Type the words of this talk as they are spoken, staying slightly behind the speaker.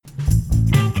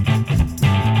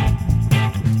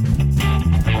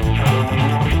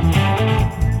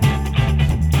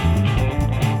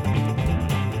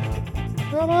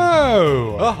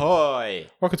Ahoy!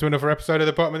 Welcome to another episode of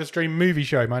the Bottom of the Stream movie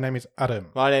show. My name is Adam.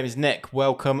 My name is Nick.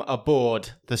 Welcome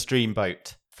aboard the stream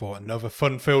boat. For another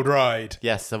fun-filled ride.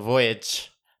 Yes, a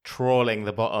voyage trawling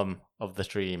the bottom of the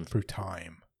stream. Through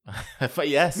time. But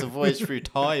yes, a voyage through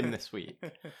time this week.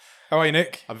 How are you,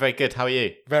 Nick? I'm very good. How are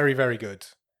you? Very, very good.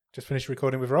 Just finished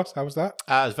recording with Ross. How was that?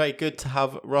 It was very good to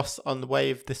have Ross on the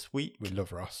wave this week. We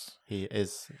love Ross. He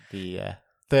is the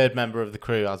third member of the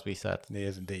crew, as we said. He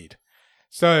is indeed.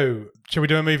 So, shall we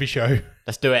do a movie show?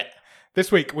 Let's do it.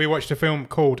 This week we watched a film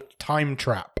called Time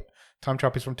Trap. Time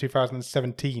Trap is from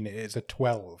 2017. It is a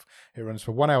 12. It runs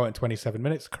for 1 hour and 27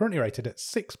 minutes. Currently rated at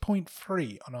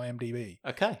 6.3 on IMDb.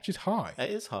 Okay. Which is high. It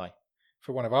is high.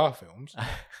 For one of our films.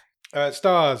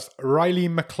 Stars Riley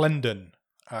McClendon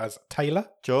as Taylor.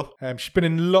 Sure. She's been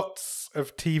in lots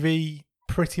of TV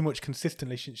pretty much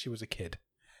consistently since she was a kid.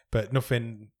 But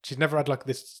nothing, she's never had like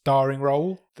this starring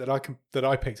role that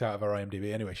I picked out of her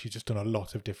IMDb. Anyway, she's just done a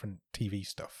lot of different TV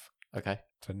stuff. Okay.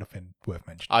 So nothing worth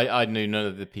mentioning. I knew none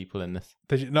of the people in this.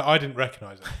 No, I didn't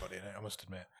recognise anybody in it, I must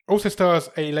admit. Also stars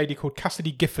a lady called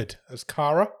Cassidy Gifford as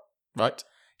Cara. Right.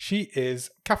 She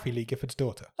is Kathy Lee Gifford's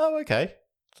daughter. Oh, okay.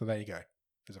 So there you go.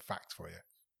 There's a fact for you.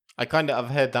 I've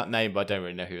heard that name, but I don't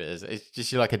really know who it is. Is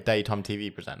she like a daytime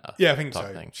TV presenter? Yeah, I think so.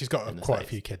 Thing She's got quite a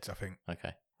few kids, I think.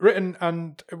 Okay. Written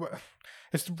and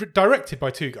it's directed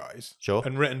by two guys. Sure.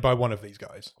 And written by one of these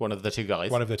guys. One of the two guys.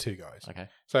 One of the two guys. Okay.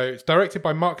 So it's directed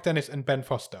by Mark Dennis and Ben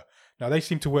Foster. Now they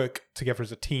seem to work together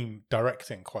as a team,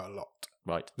 directing quite a lot.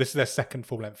 Right. This is their second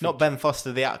full length. Not Ben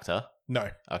Foster, the actor. No.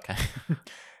 Okay.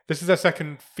 This is their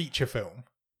second feature film,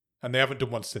 and they haven't done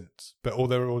one since. But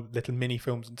they're all little mini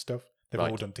films and stuff. They've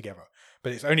all done together.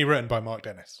 But it's only written by Mark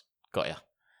Dennis. Got ya.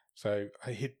 So,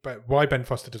 but why Ben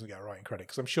Foster doesn't get a writing credit?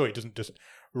 Because I'm sure he doesn't just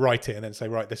write it and then say,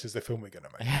 right, this is the film we're going to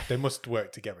make. They must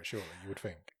work together, surely, you would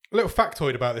think. A little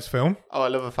factoid about this film. Oh, I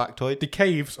love a factoid. The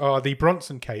caves are the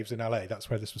Bronson Caves in LA. That's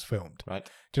where this was filmed. Right.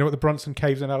 Do you know what the Bronson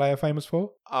Caves in LA are famous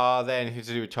for? Are they anything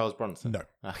to do with Charles Bronson? No.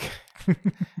 Okay.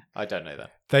 I don't know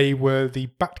that. They were the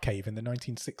Batcave in the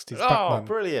 1960s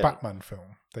brilliant. Batman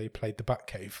film. They played the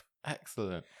Batcave.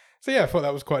 Excellent. So yeah, I thought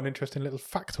that was quite an interesting little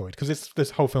factoid because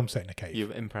this whole film's set in a cave.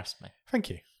 You've impressed me. Thank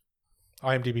you.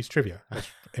 IMDb's trivia has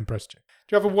impressed you.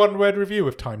 Do you have a one-word review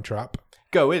of Time Trap?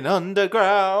 Going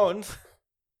underground.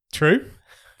 True.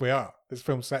 We are. This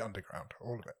film's set underground,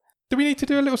 all of it. Do we need to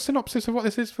do a little synopsis of what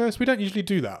this is first? We don't usually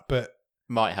do that, but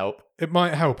Might help. it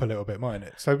might help a little bit, mightn't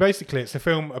it? So basically, it's a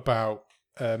film about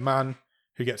a man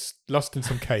who gets lost in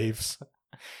some caves.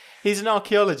 He's an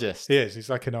archaeologist. He is. He's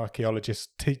like an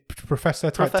archaeologist,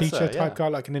 professor, teacher type guy,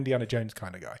 like an Indiana Jones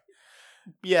kind of guy.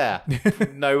 Yeah.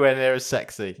 Nowhere near as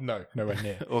sexy. No, nowhere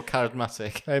near. Or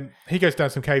charismatic. He goes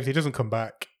down some caves. He doesn't come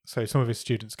back. So some of his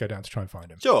students go down to try and find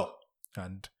him. Sure.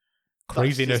 And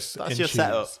craziness that's ensues. your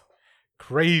setup.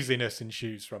 Craziness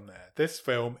ensues from there. This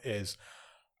film is,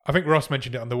 I think Ross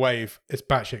mentioned it on The Wave, it's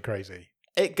batshit crazy.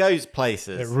 It goes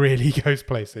places. It really goes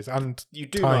places. And you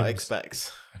do not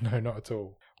expect. No, not at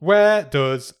all. Where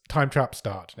does Time Trap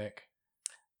start, Nick?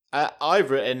 I've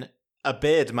written a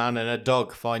beard man and a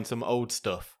dog find some old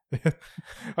stuff.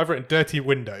 I've written dirty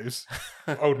windows.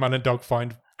 Old man and dog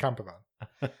find camper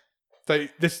van. So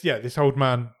this old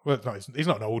man. Well, no, he's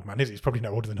not an old man, is he? He's probably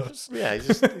no older than us. Yeah, he's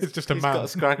just a he's man. Got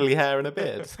scraggly hair and a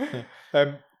beard.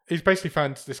 He's basically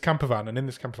found this camper van, and in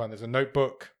this camper van there's a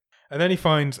notebook, and then he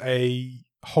finds a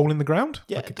hole in the ground,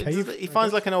 yeah, like a cave. He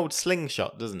finds like an old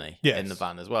slingshot, doesn't he? Yes. In the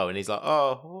van as well, and he's like,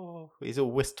 he's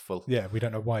all wistful. Yeah, we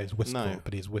don't know why he's wistful, No.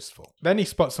 but he's wistful. Then he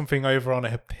spots something over on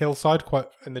a hillside, quite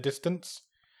in the distance.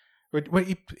 Where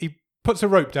he puts a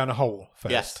rope down a hole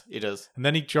first. Yes, he does. And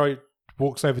then he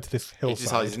walks over to this hillside. He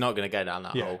decides he's not going to go down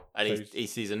that hole, and so he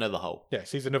sees another hole. Yeah,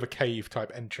 sees another cave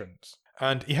type entrance.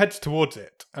 And he heads towards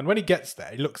it. And when he gets there,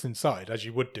 he looks inside, as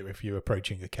you would do if you were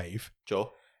approaching a cave.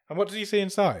 Sure. And what does he see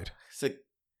inside? It's a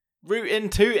rootin'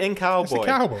 tootin' cowboy. It's a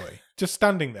cowboy, just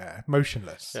standing there,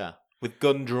 motionless. Yeah, with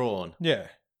gun drawn. Yeah.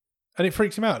 And it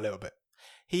freaks him out a little bit.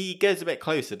 He goes a bit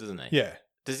closer, doesn't he? Yeah.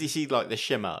 Does he see like the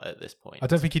shimmer at this point? I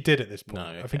don't think he did at this point. No,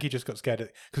 okay. I think he just got scared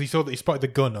because he saw that he spotted the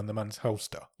gun on the man's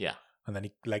holster. Yeah. And then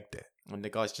he legged it. And the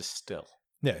guy's just still.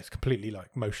 Yeah, it's completely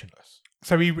like motionless.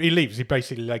 So he leaves. He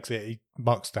basically legs it. He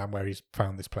marks down where he's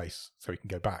found this place so he can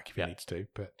go back if he needs to.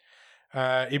 But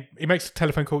he makes a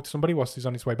telephone call to somebody whilst he's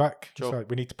on his way back. Sure. So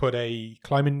we need to put a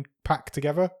climbing pack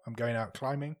together. I'm going out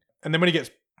climbing. And then when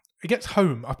he gets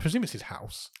home, I presume it's his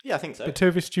house. Yeah, I think so. But two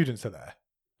of his students are there.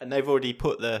 And they've already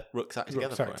put the rucksack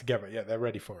together for him. Yeah, they're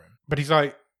ready for him. But he's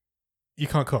like, you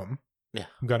can't come. Yeah.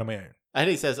 I'm going on my own. And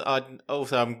he says, I'm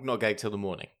not going till the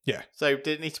morning. Yeah. So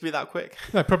did it need to be that quick?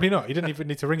 No, probably not. He didn't even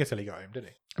need to ring it till he got home, did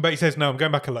he? But he says, no, I'm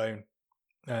going back alone.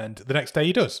 And the next day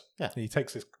he does. Yeah. He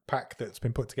takes this pack that's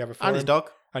been put together for And him. his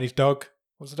dog. And his dog.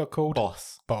 What's the dog called?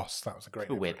 Boss. Boss. That was a great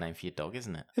A weird name for your dog,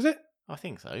 isn't it? Is it? I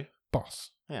think so.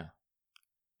 Boss. Yeah.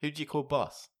 Who do you call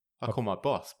boss? I call my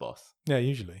boss boss. Yeah,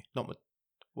 usually. Not my...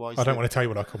 Why? I don't want to tell you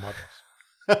what I call my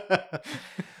boss.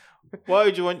 Why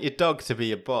would you want your dog to be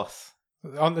your boss?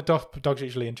 Aren't the dogs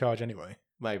usually in charge anyway?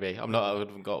 Maybe. I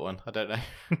haven't got one. I don't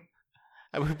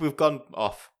know. We've gone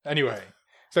off. Anyway,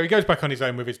 so he goes back on his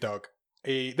own with his dog.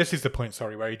 This is the point,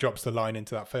 where he drops the line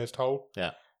into that first hole.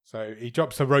 Yeah. So he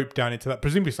drops a rope down into that.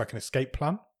 Presumably it's like an escape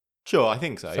plan. Sure, I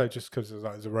think so. So just because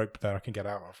there's a rope there I can get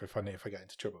out of if I get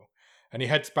into trouble. And he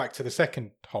heads back to the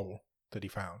second hole that he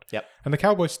found. Yep. And the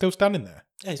cowboy's still standing there.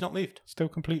 Yeah, he's not moved. Still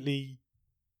completely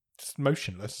just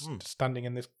motionless, just standing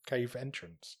in this cave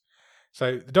entrance.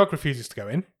 So the dog refuses to go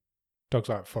in. Dog's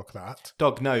like, fuck that.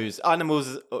 Dog knows.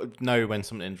 Animals know when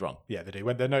something's wrong. Yeah, they do.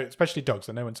 When they know, especially dogs,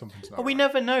 they know when something's not But we right.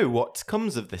 never know what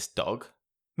comes of this dog.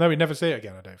 No, we never see it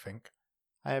again, I don't think.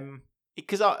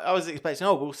 Because I was expecting,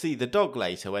 we'll see the dog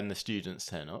later when the students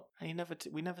turn up. And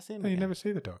we never see him No, you again. never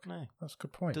see the dog. No. That's a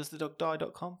good point. Does the dog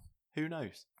die.com? Who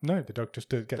knows? No, the dog just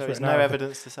gets There is written no out.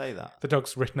 evidence to say that. The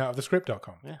dog's written out of the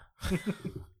script.com.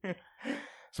 Yeah.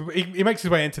 So he makes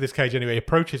his way into this cage anyway,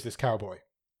 approaches this cowboy.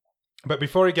 But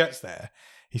before he gets there,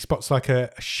 he spots like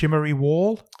a shimmery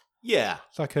wall. Yeah.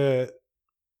 It's like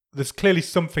there's clearly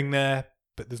something there,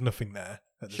 but there's nothing there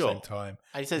at the same time.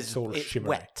 And he says It's all it's shimmery.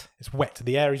 wet. It's wet.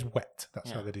 The air is wet.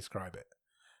 That's how Yeah. they describe it.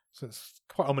 So it's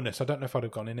quite ominous. I don't know if I'd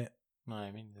have gone in it. No,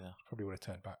 I mean, yeah. Probably would have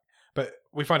turned back. But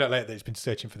we find out later that he's been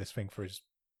searching for this thing for his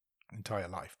entire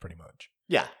life, pretty much.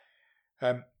 Yeah.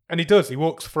 And he does. He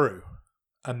walks through.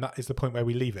 And that is the point where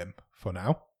we leave him for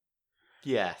now.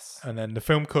 Yes. And then the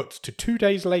film cuts to 2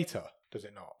 days later, does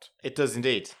it not? It does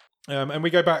indeed. And we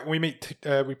go back, we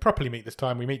properly meet this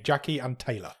time. We meet Jackie and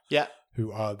Taylor, Yeah.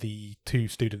 who are the two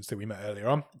students that we met earlier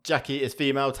on. Jackie is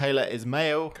female, Taylor is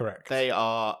male. Correct. They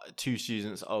are two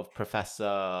students of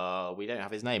Professor... We don't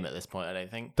have his name at this point, I don't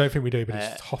think. Don't think we do, but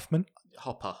it's Hoffman.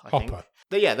 Hopper, I think. Hopper.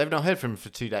 But yeah, they've not heard from him for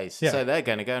 2 days. Yeah. So they're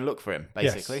going to go and look for him,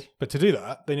 basically. Yes. But to do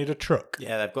that, they need a truck.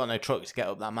 Yeah, they've got no truck to get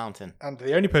up that mountain. And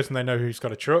the only person they know who's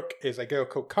got a truck is a girl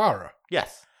called Cara.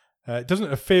 Yes. Doesn't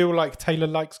it feel like Taylor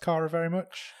likes Cara very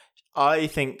much? I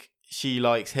think she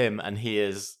likes him and he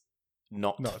is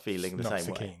not feeling the same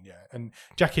so way. keen, yeah. And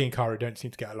Jackie and Cara don't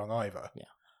seem to get along either. Yeah.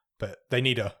 But they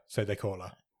need her, so they call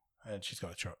her. And she's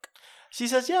got a truck. She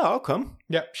says, yeah, I'll come.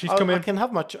 Yeah, she's I coming. can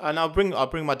have my... and I'll bring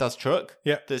my dad's truck.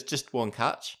 Yeah. There's just one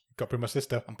catch. Got to bring my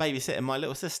sister. I'm babysitting my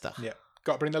little sister. Yeah.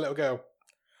 Got to bring the little girl.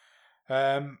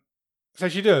 So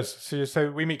she does. So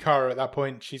we meet Cara at that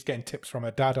point. She's getting tips from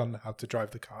her dad on how to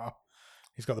drive the car.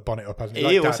 He's got the bonnet up, hasn't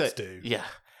he? Like dads do. Yeah.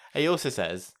 He also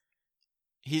says,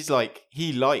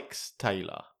 he likes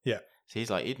Taylor. Yeah. So he's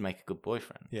like, he'd make a good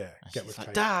boyfriend. Yeah. And Get she's with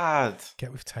like, Taylor. Dad.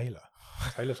 Get with Taylor.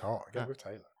 Taylor's hot. Get with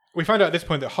Taylor. We find out at this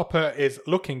point that Hopper is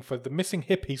looking for the missing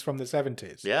hippies from the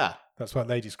 70s. Yeah. That's what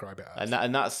they describe it as.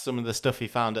 And that's some of the stuff he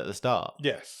found at the start.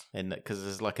 Yes. Because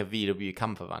there's like a VW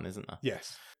camper van, isn't there?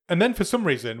 Yes. And then for some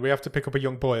reason, we have to pick up a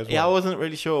young boy as well. Yeah, I wasn't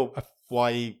really sure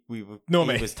why he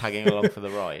was tagging along for the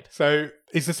ride. So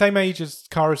he's the same age as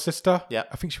Cara's sister. Yeah.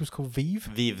 I think she was called Vive.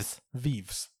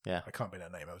 Vives. Yeah. I can't be her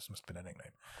name. It must have been her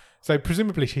nickname. So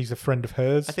presumably she's a friend of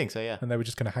hers. I think so, yeah. And they were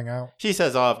just going to hang out. She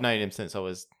says, I've known him since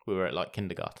we were at like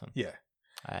kindergarten. Yeah.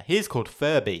 He's called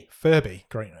Furby. Furby.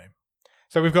 Great name.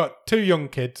 So we've got two young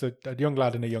kids, a young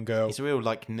lad and a young girl. He's a real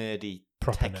like nerdy,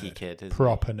 Proper techie nerd. kid. Isn't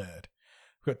Proper nerd.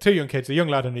 We've got two young kids, a young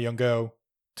lad and a young girl,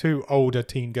 two older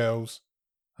teen girls,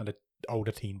 and an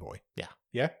older teen boy. Yeah.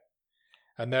 Yeah?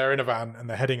 And they're in a van and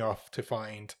they're heading off to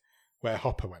find where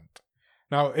Hopper went.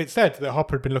 Now, it said that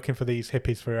Hopper had been looking for these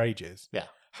hippies for ages. Yeah.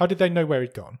 How did they know where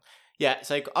he'd gone? Yeah,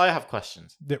 so I have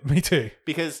questions. Yeah, me too.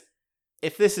 Because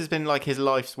if this has been like his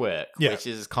life's work, Yeah. which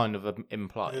is kind of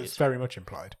implied, It's very much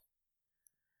implied.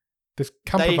 This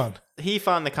camper van. He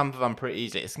found the camper van pretty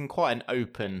easily. It's in quite an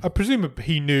open... I presume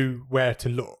he knew where to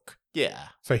look. Yeah.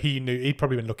 So he'd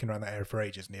probably been looking around that area for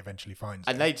ages and he eventually finds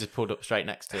it. And they just pulled up straight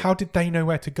next to him. How did they know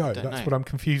where to go? Don't That's know. what I'm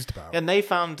confused about. And they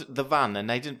found the van, and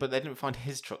they didn't find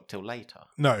his truck till later.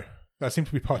 No, that seemed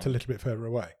to be parked a little bit further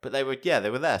away. But they were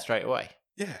there straight away.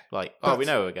 Yeah. Like, That's- we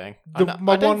know where we're going.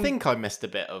 my I don't one- think I missed a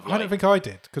bit of. Like, I don't think I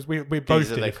did because we both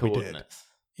these are did the if we did. coordinates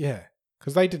Yeah,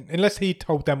 because they didn't unless he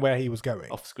told them where he was going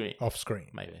off screen. off screen.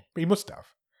 Maybe. But he must have.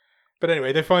 But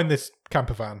anyway, they find this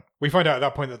camper van. We find out at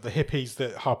that point that the hippies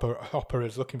that Hopper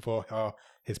is looking for are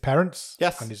his parents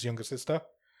Yes. and his younger sister,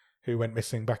 who went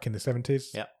missing back in the 70s.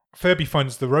 Yeah. Furby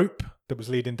finds the rope that was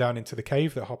leading down into the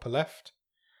cave that Hopper left.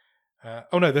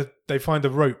 They find the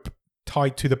rope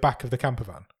tied to the back of the camper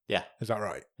van. Yeah. Is that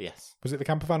right? Yes. Was it the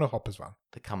camper van or Hopper's van?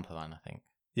 The camper van, I think.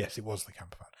 Yes, it was the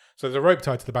camper van. So there's a rope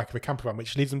tied to the back of a camper van,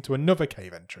 which leads them to another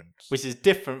cave entrance. Which is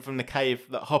different from the cave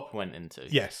that Hopper went into.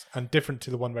 Yes, and different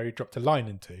to the one where he dropped a line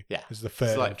into. Yeah. This is the third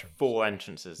It's like entrance. 4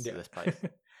 entrances to this place.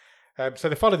 So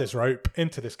they follow this rope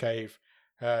into this cave,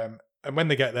 and when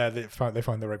they get there, they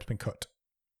find the rope's been cut.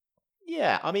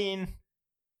 Yeah, I mean,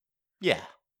 yeah,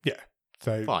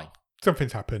 So fine.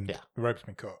 something's happened. Yeah. The rope's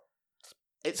been cut.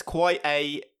 It's quite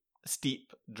a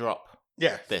steep drop,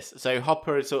 Yeah. this. So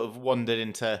Hopper has sort of wandered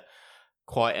into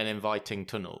quite an inviting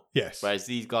tunnel, Yes. whereas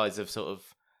these guys have sort of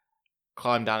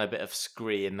climbed down a bit of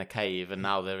scree in the cave, and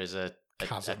now there is a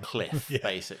Chasm. cliff, Yeah,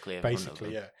 basically. In front of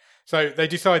Basically, them. yeah. So they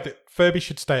decide that Furby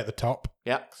should stay at the top.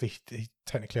 Yeah, Because he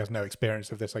technically has no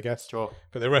experience of this, I guess. sure.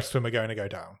 But the rest of them are going to go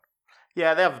down.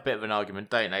 Yeah, they have a bit of an argument,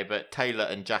 don't they? But Taylor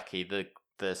and Jackie,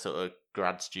 the sort of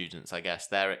grad students, I guess,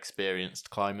 they're experienced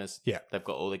climbers. Yeah. They've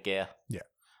got all the gear.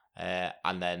 Yeah.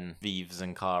 And then Vives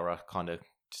and Kara kind of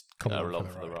just Come go along along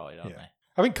for the for the ride, ride, aren't yeah.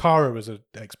 I think Kara was an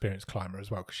experienced climber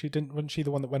as well, because wasn't she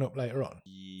the one that went up later on?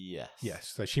 they? Yes. Yes,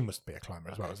 so she must be a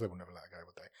climber as well, Okay. so they will never let her go,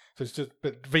 would they? So it's just,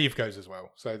 but Vive goes as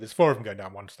well. So there's 4 of them going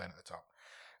down, 1 staying at the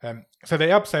top. So they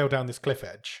abseil down this cliff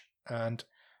edge, and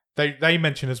they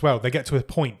mention as well, they get to a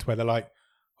point where they're like,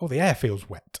 oh, the air feels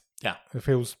wet. Yeah. It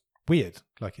feels weird,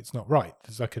 like it's not right.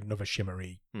 There's like another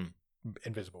shimmery,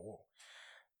 invisible wall.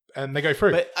 And they go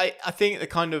through. But I think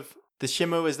the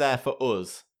shimmer was there for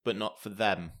us, but not for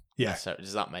them. Yeah. necessarily.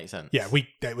 Does that make sense? Yeah,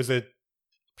 it was a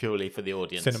Purely for the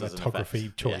audience. as an cinematography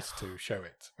effect. choice to show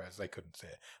it, whereas they couldn't see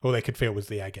it. All they could feel was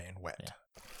the air getting wet. Yeah.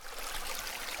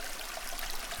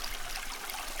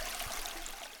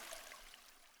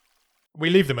 We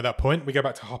leave them at that point. We go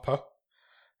back to Hopper.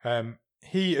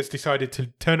 He has decided to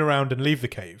turn around and leave the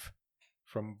cave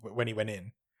from when he went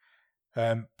in.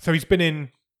 So he's been in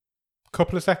a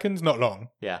couple of seconds, not long.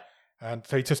 Yeah. And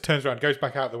so he just turns around, goes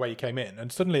back out the way he came in,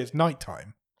 and suddenly it's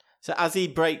nighttime. So as he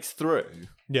breaks through,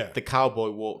 Yeah. the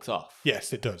cowboy walks off.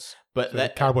 Yes, it does. But So the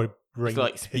cowboy ring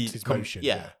like hits speed his com- motion.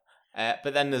 yeah.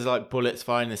 But then there's like bullets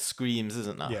firing, there's screams,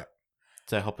 isn't there? Yeah.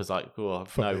 So Hopper's like, oh,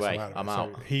 Fuck no this, way, of I'm it.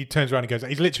 out. So he turns around and goes,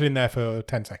 he's literally in there for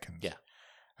 10 seconds. Yeah.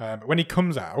 But when he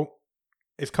comes out,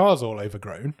 his car's all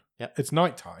overgrown. Yep. It's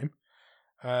nighttime.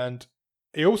 And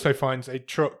he also finds a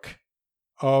truck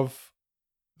of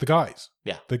the guys.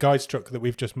 Yeah. The guy's truck that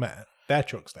we've just met. Their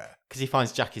truck's there. Because he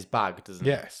finds Jackie's bag, doesn't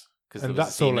he? Yes. Because there And was a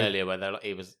that's scene all earlier where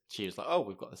she was like, oh,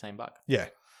 we've got the same bag. Yeah.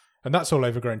 And that's all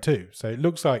overgrown too. So it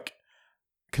looks like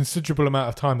considerable amount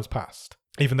of time has passed.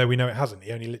 Even though we know it hasn't.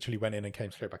 He only literally went in and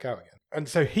came straight back out again. And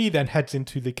so he then heads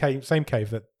into the same cave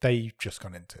that they've just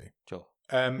gone into. Sure.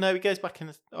 Um, No, he goes back in.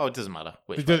 It doesn't matter.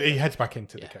 Which He heads back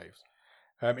into the caves.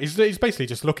 He's basically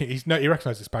just looking. He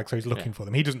recognises this bag, so he's looking for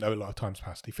them. He doesn't know a lot of time's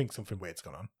passed. He thinks something weird's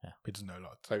gone on. Yeah. But he doesn't know a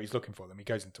lot, so he's looking for them. He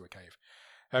goes into a cave.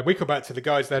 We come back to the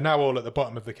guys. They're now all at the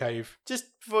bottom of the cave. Just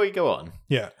before you go on,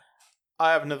 Yeah.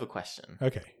 I have another question.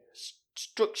 Okay.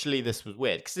 Structurally, this was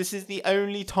weird because this is the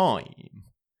only time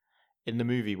in the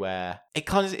movie where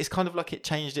it's kind of like it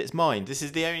changed its mind. This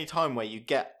is the only time where you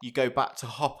go back to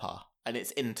Hopper and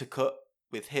it's intercut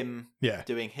with him Yeah.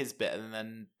 doing his bit and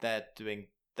then they're doing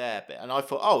their bit. And I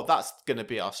thought, oh, that's going to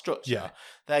be our structure. Yeah.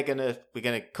 We're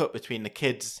going to cut between the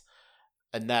kids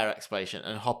and their explanation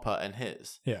and Hopper and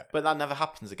his. Yeah. But that never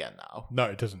happens again now. No,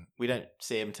 it doesn't. We don't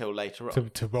see him till later on.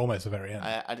 To almost the very end.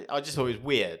 I just thought it was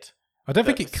weird. I don't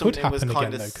think that it could something was happen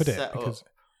again, kinda though, could it? set Because up.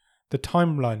 the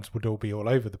timelines would all be all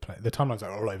over the place. The timelines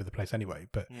are all over the place anyway.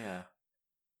 But Yeah.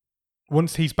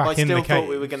 once he's back I in the still cave, thought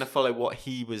we were going to follow what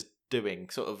he was doing,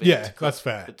 sort of. Yeah, intercut that's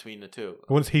fair. Between the two.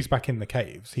 Once he's back in the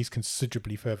caves, he's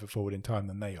considerably further forward in time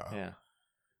than they are. Yeah.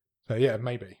 So yeah,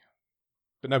 maybe.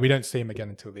 But no, we don't see him again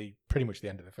until pretty much the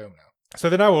end of the film now. So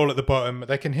they're now all at the bottom.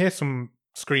 They can hear some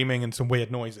screaming and some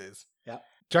weird noises. Yeah.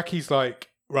 Jackie's like,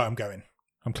 right, I'm going.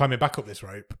 I'm climbing back up this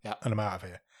rope. Yeah. And I'm out of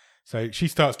here. So she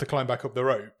starts to climb back up the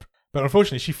rope. But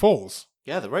unfortunately, she falls.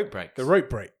 Yeah, the rope breaks. The rope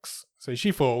breaks. So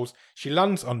she falls. She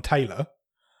lands on Taylor,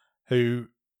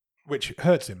 which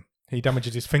hurts him. He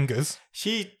damages his fingers.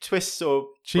 She twists or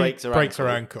She breaks her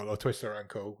ankle. or twists her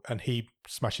ankle, and he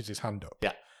smashes his hand up.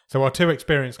 Yeah. So our two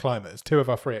of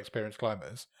our 3 experienced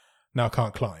climbers now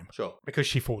can't climb Sure. because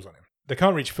she falls on him. They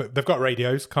can't reach. They've got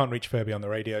radios. Can't reach Furby on the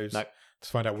radios. No. To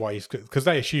find out why because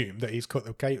they assume that he's cut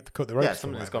the ropes. Yeah,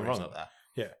 something's gone wrong up there.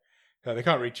 Yeah. They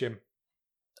can't reach him.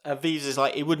 Vives is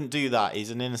like, he wouldn't do that. He's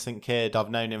an innocent kid.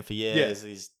 I've known him for years.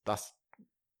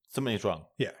 Something's wrong.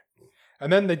 Yeah.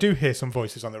 And then they do hear some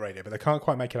voices on the radio, but they can't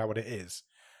quite make it out what it is.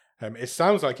 It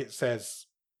sounds like it says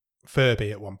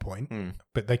Furby at one point,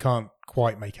 but they can't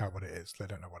quite make out what it is. They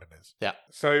don't know what it is. Yeah.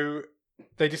 So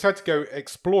they decide to go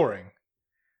exploring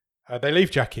They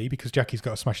leave Jackie because Jackie's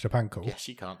got a smashed up ankle. Yeah,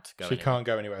 she can't go She anywhere. can't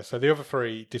go anywhere. So the other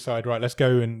three decide, right, let's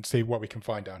go and see what we can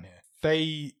find down here.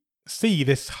 They see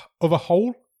this other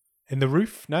hole in the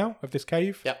roof now of this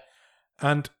cave. Yep.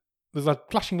 And there's a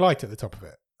flashing light at the top of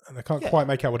it. And they can't quite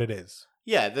make out what it is.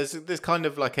 Yeah, there's kind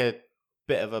of like a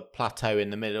bit of a plateau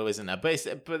in the middle, isn't there?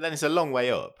 But then it's a long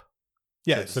way up.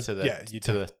 Yeah, to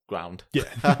the ground. Yeah.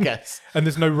 I guess. And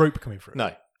there's no rope coming through.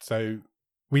 No. So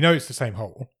we know it's the same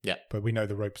hole. Yeah. But we know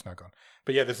the rope's now gone.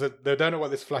 But yeah, they don't know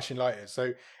what this flashing light is.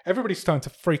 So everybody's starting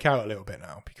to freak out a little bit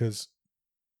now because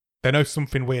they know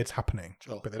something weird's happening,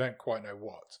 but they don't quite know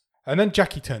what. And then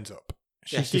Jackie turns up.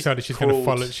 She's decided she's going to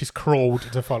follow. She's crawled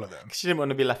to follow them. She didn't want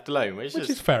to be left alone, which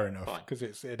is fair enough because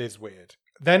it is weird.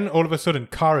 Then all of a sudden,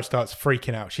 Kara starts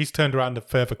freaking out. She's turned around a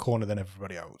further corner than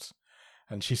everybody else,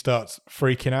 and she starts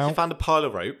freaking out. She found a pile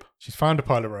of rope. She's found a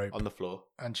pile of rope on the floor,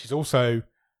 and she's also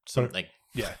something.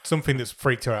 Something that's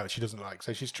freaked her out. She doesn't like.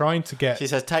 So she's trying to get. She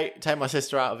says, "Take my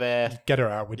sister out of here. Get her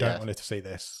out. We don't want her to see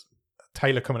this.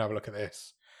 Taylor, come and have a look at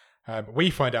this." We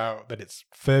find out that it's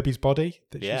Furby's body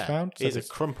that she's found. So it's a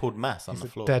crumpled mess on the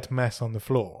floor. A dead mess on the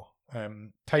floor.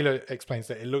 Taylor explains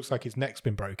that it looks like his neck's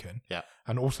been broken. Yeah.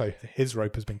 And also his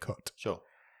rope has been cut. Sure.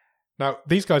 Now,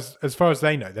 these guys, as far as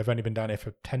they know, they've only been down here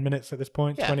for 10 minutes at this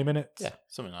point, 20 minutes. Yeah,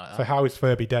 something like that. So how is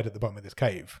Furby dead at the bottom of this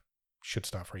cave? Should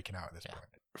start freaking out at this point.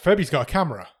 Furby's got a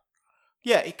camera.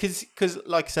 Yeah, because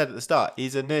like I said at the start,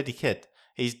 he's a nerdy kid.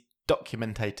 He's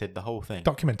documentated the whole thing.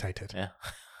 Documentated. Yeah.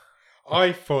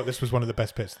 I thought this was one of the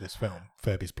best bits of this film,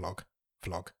 Furby's vlog.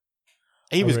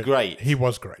 He was great. He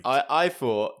was great. I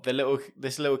thought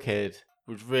this little kid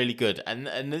was really good,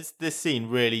 and this scene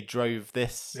really drove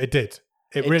this. It did.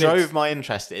 It really drove my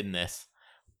interest in this.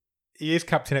 He is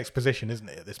Captain Exposition, isn't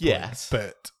he? At this point, yes,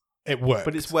 but it works.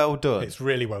 But it's well done. It's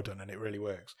really well done, and it really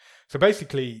works. So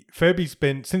basically, Furby's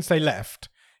been since they left.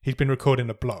 He's been recording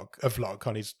a vlog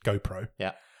on his GoPro.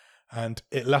 Yeah, and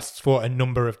it lasts for a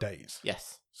number of days.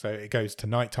 Yes. So it goes to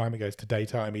nighttime, it goes to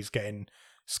daytime. He's getting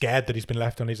scared that he's been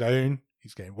left on his own.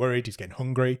 He's getting worried. He's getting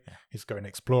hungry. Yeah. He's going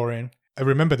exploring. I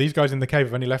remember these guys in the cave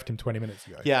have only left him 20 minutes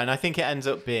ago. Yeah, and I think it ends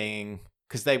up being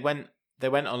because they went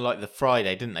on like the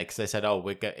Friday, didn't they? Because they said, "Oh,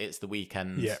 it's the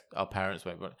weekend. Yeah. Our parents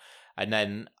won't." And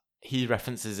then he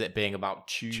references it being about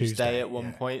Tuesday at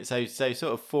one point. So sort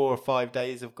of 4 or 5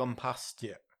 days have gone past.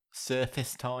 Yeah.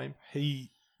 Surface time.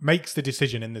 He makes the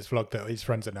decision in this vlog that his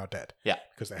friends are now dead. Yeah.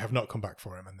 Because they have not come back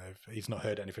for him and he's not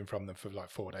heard anything from them for like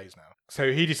 4 days now.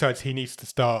 So he decides he needs to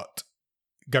start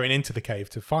going into the cave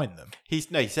to find them. He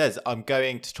says, I'm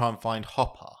going to try and find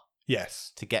Hopper.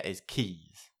 Yes. To get his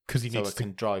keys. Because he needs to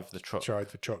drive the truck.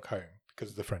 Drive the truck home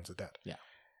because the friends are dead. Yeah.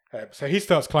 So he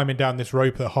starts climbing down this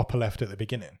rope that Hopper left at the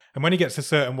beginning. And when he gets a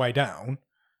certain way down,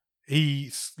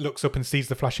 he looks up and sees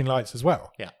the flashing lights as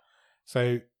well. Yeah.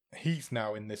 So he's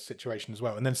now in this situation as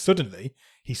well. And then suddenly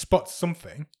he spots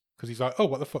something because he's like, oh,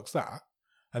 what the fuck's that?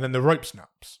 And then the rope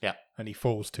snaps. Yeah. And he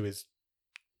falls to his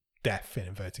death in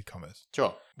inverted commas.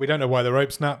 Sure. We don't know why the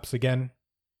rope snaps again.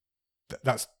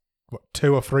 That's what,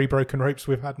 2 or 3 broken ropes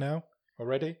we've had now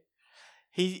already.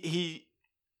 He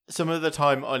some of the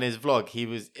time on his vlog,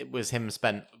 it was him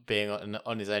spent being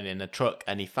on his own in a truck,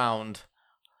 and he found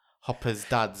Hopper's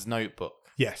dad's notebook.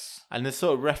 Yes. And there's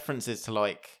sort of references to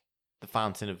like the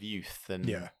Fountain of Youth, and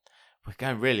we're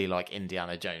going really like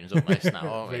Indiana Jones almost now,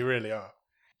 aren't we? We really are.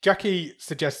 Jackie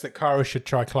suggests that Kara should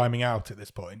try climbing out at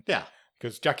this point. Yeah.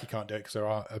 Because Jackie can't do it because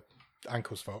her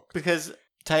ankle's fucked. Because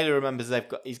Taylor remembers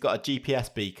he's got a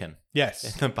GPS beacon. Yes.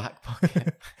 In the back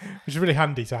pocket. Which is really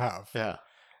handy to have.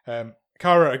 Yeah.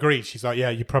 Kara agrees. She's like,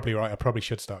 yeah, you're probably right. I probably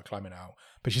should start climbing out.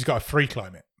 But she's got to free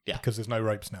climb it. Yeah. Because there's no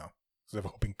ropes now. Because they've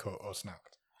all been cut or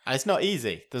snapped. And it's not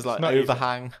easy. There's like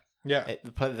overhang. Easy. Yeah.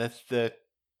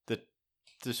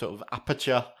 The sort of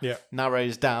aperture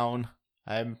narrows down.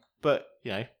 But,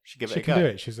 she give it a go. She can do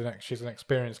it. She's an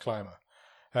experienced climber.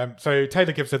 So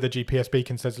Taylor gives her the GPS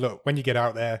beacon and says, look, when you get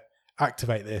out there,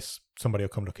 activate this. Somebody will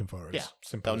come looking for us. Yeah.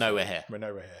 Simple. They'll know we're here. We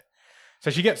know we're here.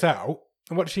 So she gets out.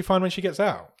 And what does she find when she gets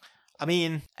out? I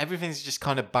mean, everything's just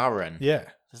kind of barren. Yeah.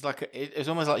 It's like it's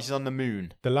almost like she's on the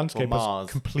moon. The landscape has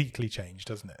completely changed,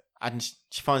 doesn't it? And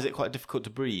she finds it quite difficult to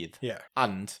breathe. Yeah.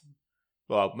 And,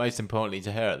 well, most importantly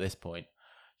to her at this point,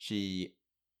 she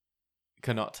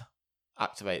cannot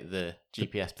activate the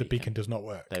GPS beacon. The beacon does not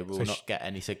work. They will not get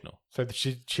any signal. So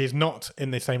she's not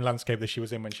in the same landscape that she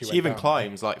was in when she went down. She even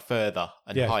climbs like further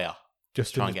and higher.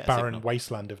 Just in this barren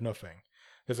wasteland of nothing.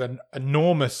 There's an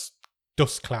enormous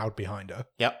dust cloud behind her.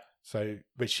 Yep. So,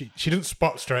 but she doesn't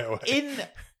spot straight away. In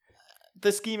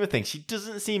the scheme of things, she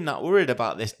doesn't seem that worried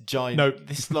about this giant,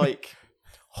 this like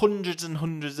hundreds and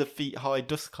hundreds of feet high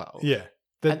dust cloud. Yeah.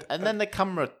 And then the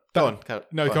camera... Go on.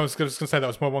 I was going to say that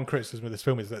was my one criticism of this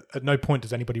film, is that at no point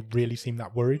does anybody really seem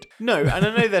that worried. No, and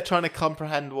I know they're trying to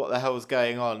comprehend what the hell's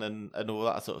going on and all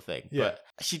that sort of thing. Yeah.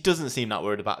 But she doesn't seem that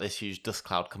worried about this huge dust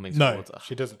cloud coming No, towards her.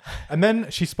 she doesn't. And then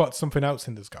she spots something else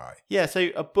in the sky. Yeah, so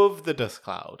above the dust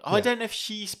cloud. Yeah. I don't know if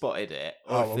she spotted it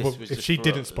or if this was if just she for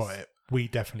didn't us. spot it, we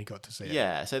definitely got to see it.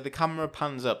 Yeah, so the camera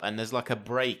pans up and there's like a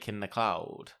break in the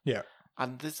cloud. Yeah.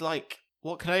 And there's like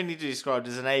what can only be described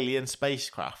as an alien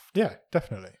spacecraft Yeah,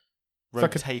 definitely. It's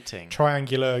like a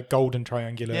rotating. golden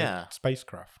triangular Yeah.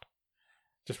 spacecraft.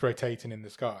 Just rotating in the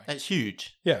sky. It's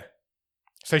huge. Yeah.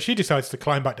 So she decides to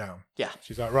climb back down. Yeah.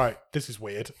 She's like, right, this is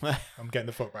weird. I'm getting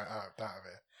the fuck back out of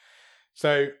here.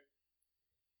 So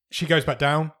she goes back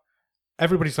down.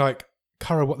 Everybody's like,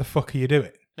 Cara, what the fuck are you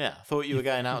doing? Yeah, I thought you were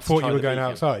going out. Thought you were going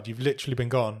outside. You've literally been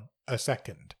gone a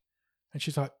second. And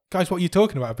she's like, guys, what are you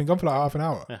talking about? I've been gone for like half an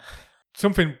hour. Yeah.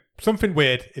 Something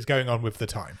weird is going on with the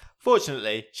time.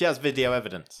 Fortunately, she has video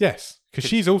evidence. Yes, because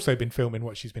she's also been filming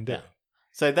what she's been doing. Yeah.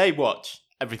 So they watch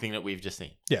everything that we've just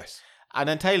seen. Yes. And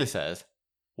then Taylor says,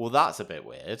 well, that's a bit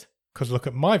weird. Because look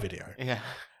at my video. Yeah.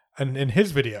 And in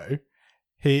his video,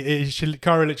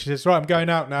 Cara literally says, right, I'm going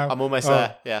out now. I'm almost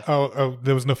there. Yeah. Oh,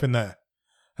 there was nothing there.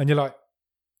 And you're like,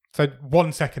 so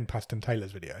 1 second passed on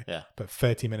Taylor's video. Yeah. But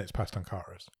 30 minutes passed on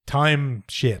Cara's. Time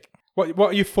shit. What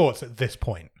are your thoughts at this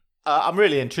point? I'm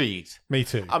really intrigued. Me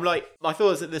too. I'm like, my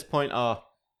thoughts at this point are,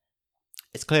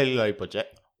 it's clearly low budget.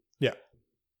 Yeah.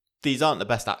 These aren't the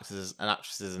best actors and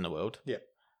actresses in the world. Yeah.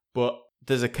 But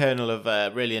there's a kernel of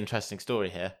a really interesting story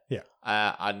here. Yeah.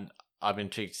 And I'm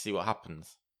intrigued to see what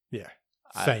happens. Yeah.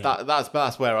 Same.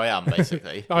 That's where I am,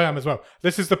 basically. I am as well.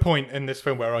 This is the point in this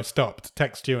film where I stopped,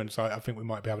 text you, and so I think we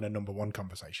might be having a number one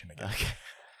conversation again. Okay.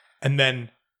 And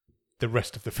then the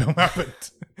rest of the film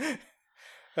happened.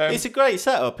 It's a great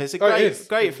setup. It's a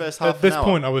great first half. At this an hour.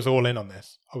 point, I was all in on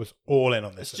this.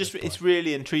 It's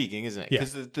really intriguing, isn't it? Yeah.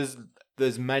 Because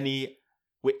there's many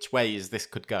which ways this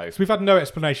could go. So we've had no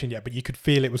explanation yet, but you could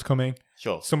feel it was coming.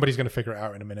 Sure. Somebody's going to figure it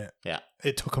out in a minute. Yeah.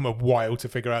 It took them a while to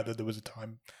figure out that there was a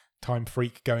time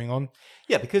freak going on.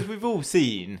 Yeah, because we've all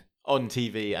seen on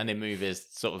TV and in movies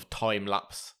sort of time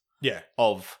lapse Yeah.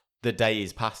 of the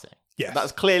days passing. Yes.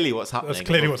 That's clearly what's happening. That's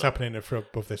clearly what's happening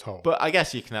above this hole. But I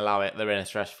guess you can allow it. They're in a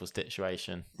stressful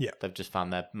situation. Yeah. They've just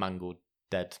found their mangled,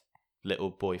 dead little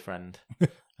boyfriend.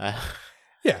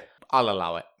 Yeah. I'll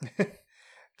allow it.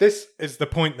 This is the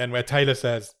point then where Taylor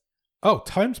says, oh,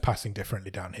 time's passing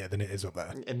differently down here than it is up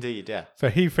there. Indeed, yeah. So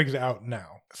he figures it out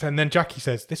now. So, and then Jackie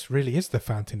says, this really is the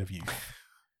fountain of youth.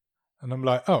 And I'm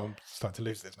like, oh, I'm starting to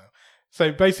lose this now.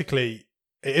 So basically,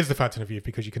 it is the fountain of youth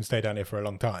because you can stay down here for a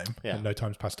long time. Yeah. And no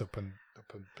time's passed up and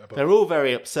above. They're all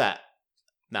very upset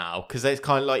now because it's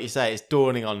kind of like you say, it's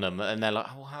dawning on them, and they're like,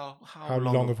 "Oh, how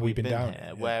long have we been down here?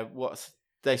 Yeah. Where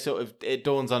it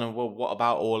dawns on them. Well, what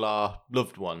about all our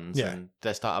loved ones? Yeah. And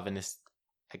they start having this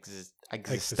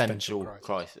existential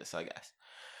crisis, I guess.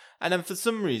 And then for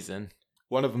some reason,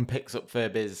 one of them picks up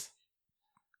Phoebe's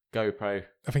GoPro.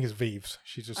 I think it's Vives.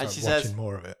 She's just And like she watching says-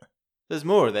 more of it. There's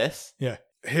more of this. Yeah.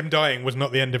 Him dying was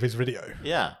not the end of his video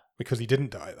Yeah, because he didn't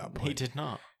die at that point. he did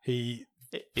not. He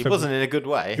It So- wasn't in a good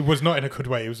way. It was not in a good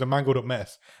way. It was a mangled up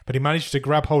mess. But he managed to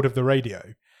grab hold of the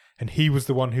radio, and he was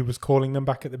the one who was calling them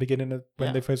back at the beginning of when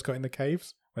Yeah. they first got in the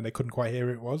caves, when they couldn't quite hear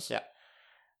who it was. Yeah.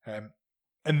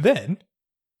 And then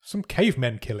some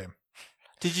cavemen kill him.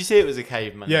 Did you see it was a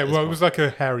caveman? Yeah, at this well, it point? was like a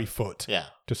hairy foot. Yeah.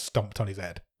 Just stomped on his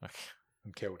head Okay.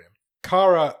 and killed him.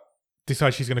 Cara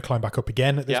decides she's going to climb back up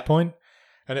again at this Yeah. point.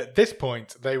 And at this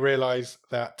point, they realise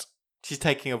that, She's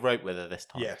taking a rope with her this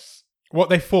time. yes, what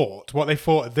they thought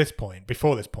at this point,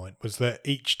 before this point, was that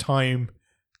each time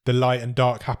the light and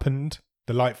dark happened,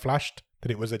 the light flashed,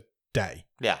 that it was a day.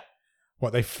 Yeah.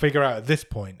 What they figure out at this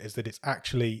point is that it's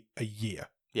actually a year.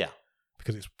 Yeah.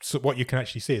 Because it's what you can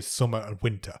actually see is summer and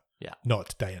winter, Yeah.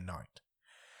 not day and night.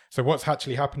 So what's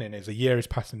actually happening is a year is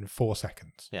passing in 4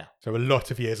 seconds. Yeah. So a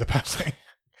lot of years are passing.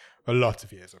 A lot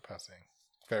of years are passing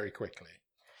very quickly.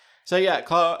 So yeah,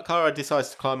 Cara decides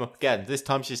to climb up again. This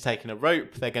time she's taking a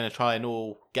rope. They're going to try and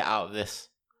all get out of this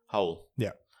hole.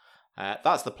 Yeah.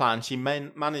 That's the plan. She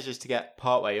manages to get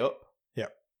partway up. Yeah.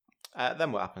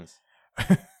 Then what happens?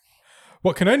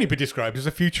 What can only be described as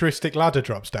a futuristic ladder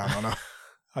drops down on her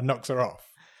and knocks her off.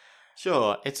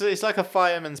 Sure, it's like a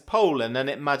fireman's pole, and then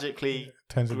it magically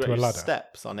Turns into a grows ladder.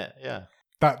 steps on it. Yeah.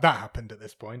 That happened at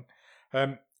this point.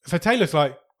 So Taylor's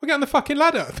like, we're getting the fucking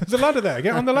ladder. There's a ladder there.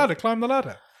 Get on the ladder. Climb the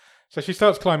ladder. So she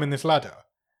starts climbing this ladder,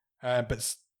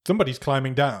 but somebody's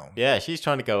climbing down. Yeah, she's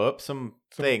trying to go up.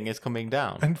 Something is coming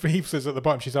down. And Reeves is at the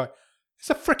bottom. She's like, it's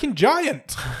a freaking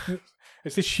giant.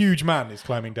 It's this huge man who's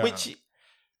climbing down. Which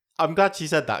I'm glad she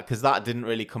said that because that didn't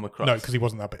really come across. No, because he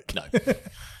wasn't that big. No.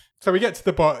 So we get to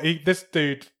the bottom. This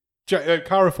dude,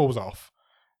 Kara falls off.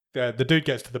 The dude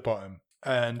gets to the bottom,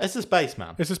 and It's a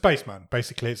spaceman. it's a spaceman.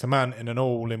 Basically, it's a man in an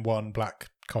all-in-one black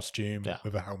costume Yeah.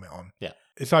 with a helmet on. Yeah.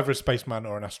 It's either a spaceman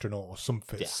or an astronaut or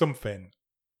something. Yeah. Something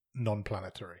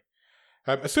non-planetary.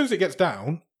 As soon as it gets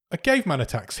down, a caveman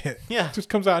attacks it. Yeah. It just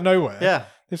comes out of nowhere. Yeah.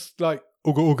 This like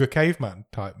Ooga Ooga caveman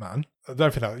type man. I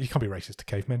don't think that you can't be racist to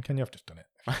cavemen, can you? I've just done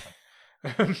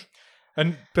it.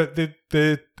 But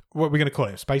the what we're going to call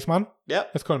him, spaceman.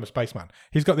 Yep. Let's call him a spaceman.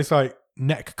 He's got this like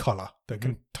neck collar that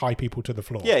can tie people to the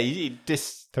floor. Yeah, he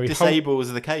So he disables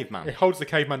the He caveman. holds the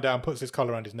caveman down, puts his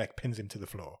collar around his neck, pins him to the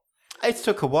floor. It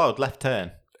took a wild left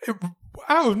turn.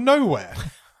 Out of nowhere.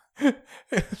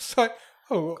 It's like,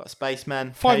 oh, Got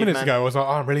spacemen. 5 minutes cavemen. ago I was like,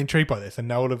 oh, I'm really intrigued by this, and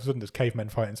now all of a sudden there's cavemen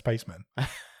fighting spacemen.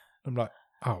 I'm like,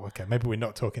 oh, okay, maybe we're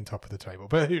not talking top of the table,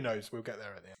 but who knows? We'll get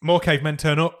there at the end. More cavemen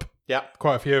turn up. Yeah.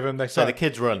 Quite a few of them. They So say, the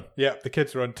kids run. yeah, the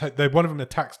kids are on. One of them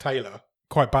attacks Taylor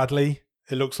quite badly.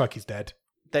 It looks like he's dead.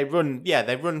 They run. Yeah,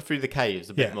 they run through the caves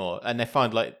a bit Yeah. more, and they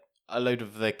find like a load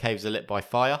of the caves are lit by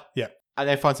fire. Yeah. And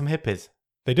they find some hippies.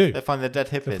 They do. They find the dead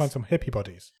They hippies. find some hippie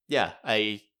bodies. Yeah,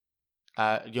 a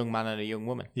young man and a young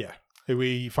woman. Yeah. Who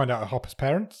we find out are Hopper's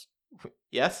parents.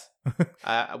 Yes.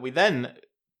 We then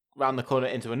round the corner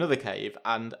into another cave,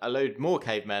 and a load more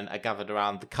cavemen are gathered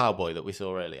around the cowboy that we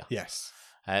saw earlier. Yes.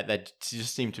 They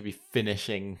just seem to be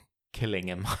finishing killing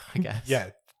him, I guess.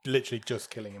 Yeah, literally just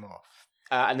killing him off.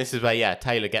 And this is where,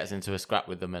 Taylor gets into a scrap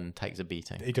with them and takes a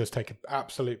beating. He does take an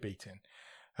absolute beating.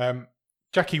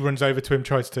 Jackie runs over to him,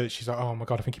 she's like, oh my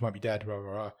God, I think he might be dead, blah,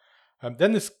 blah, blah.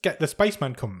 Then the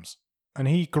spaceman comes, and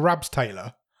he grabs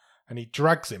Taylor, and he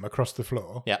drags him across the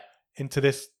floor into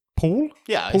this pool.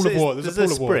 Yeah, Pool of water. There's a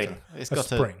pool of spring. water. It's A got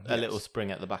spring, a little yes.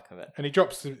 spring at the back of it. And he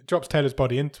drops Taylor's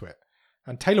body into it.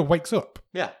 And Taylor wakes up.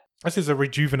 Yeah, This is a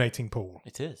rejuvenating pool.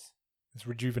 it is. It's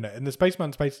rejuvenating. And the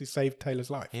spaceman's basically saved Taylor's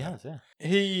life. He has, yeah.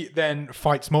 He then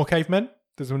fights more cavemen.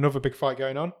 There's another big fight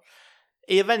going on.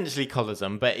 He eventually collars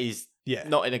them, but he's Yeah.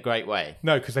 not in a great way.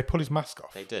 No, because they pull his mask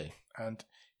off. They do. And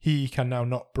he can now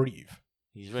not breathe.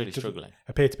 He's really doesn't struggling.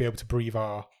 Appear to be able to breathe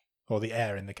the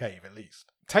air in the cave, at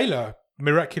least. Taylor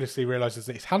miraculously realizes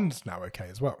that his hand's now okay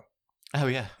as well. Oh,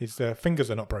 yeah. His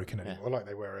fingers are not broken anymore, like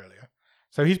they were earlier.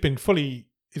 So he's been fully...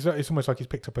 It's almost like he's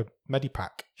picked up a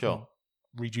medipack. Sure. and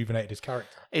rejuvenated his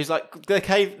character. He's like,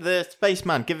 the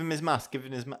spaceman, give him his mask, give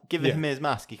him his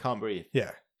mask, he can't breathe.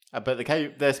 Yeah. But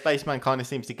the spaceman kind of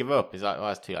seems to give up. He's like,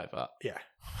 it's too late for that. Yeah.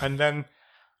 And then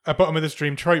a bottom of the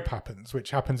stream trope happens,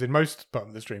 which happens in most bottom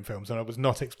of the stream films, and I was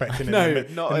not expecting No,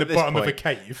 in not the at this bottom of a point.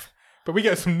 cave. But we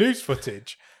get some news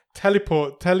footage.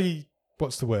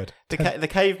 What's the word? The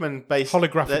caveman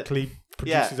Holographically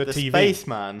produces a the TV.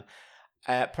 spaceman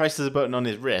presses a button on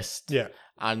his wrist. Yeah.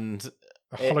 And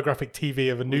A holographic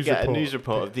TV of a we news get report. a news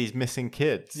report of these missing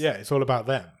kids. Yeah, it's all about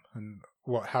them and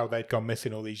how they'd gone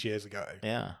missing all these years ago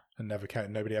Yeah. and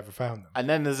nobody ever found them. And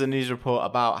then there's a news report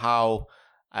about how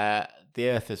the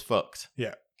Earth is fucked.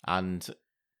 Yeah. And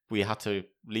we had to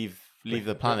leave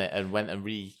the planet and went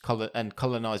and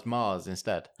colonized Mars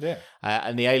instead. Yeah.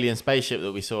 And the alien spaceship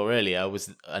that we saw earlier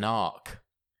was an Ark.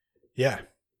 Yeah.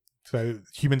 So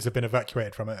humans have been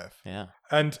evacuated from Earth. Yeah.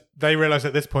 And they realise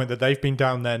at this point that they've been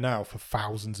down there now for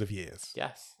thousands of years.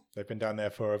 Yes. They've been down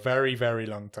there for a very, very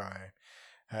long time.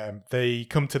 They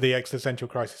come to the existential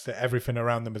crisis that everything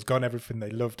around them has gone, everything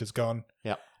they loved has gone.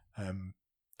 Yeah.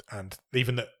 And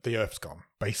even that the Earth's gone,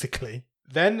 basically.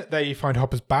 Then they find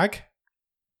Hopper's bag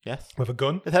Yes. with a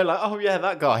gun. They're like, oh yeah,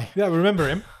 that guy. Yeah, remember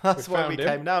him. That's We why found we him.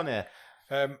 came down here.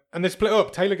 And they split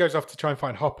up. Taylor goes off to try and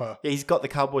find Hopper. Yeah, he's got the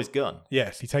cowboy's gun.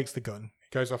 Yes, he takes the gun. He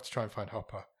goes off to try and find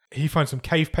Hopper. He finds some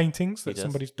cave paintings that does.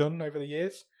 somebody's done over the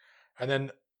years. And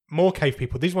then more cave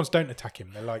people. These ones don't attack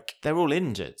him. They're like... They're all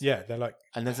injured. Yeah, they're like...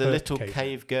 And there's a hurt little cavemen.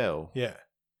 cave girl. Yeah.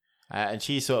 And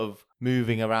she's sort of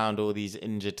moving around all these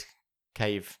injured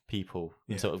cave people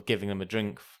and Yeah. sort of giving them a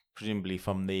drink, presumably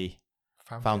from the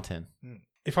fountain.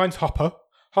 He finds Hopper.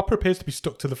 Hopper appears to be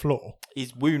stuck to the floor.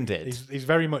 He's wounded. He's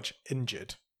very much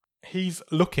injured. He's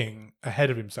looking ahead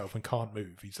of himself and can't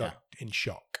move. He's like in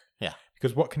shock. Yeah.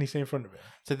 Because what can he see in front of him?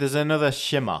 So there's another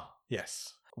shimmer.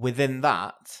 Yes. Within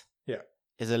that Yeah.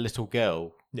 is a little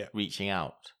girl Yeah. reaching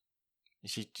out.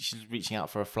 She's reaching out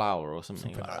for a flower or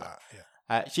something, Something like like that. that.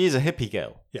 Yeah. She is a hippie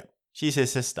girl. Yeah. She's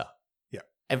his sister. Yeah.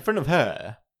 In front of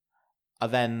her are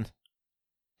then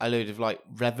a load of like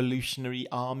Revolutionary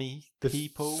Army There's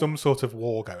people. some sort of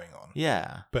war going on.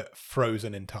 Yeah. But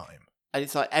frozen in time. And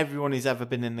it's like everyone who's ever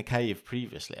been in the cave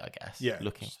previously, I guess. Yeah.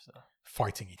 Looking for stuff.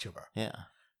 Fighting each other. Yeah.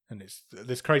 And it's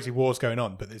this crazy war's going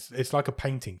on, but it's like a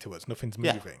painting to us. Nothing's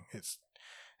Yeah. moving. It's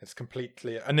It's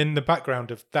completely... And in the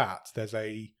background of that, there's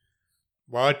a...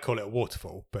 Well, I'd call it a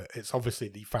waterfall, but it's obviously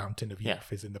the fountain of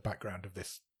youth is in the background of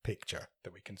this picture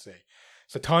that we can see.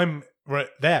 So time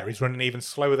there is running even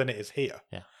slower than it is here.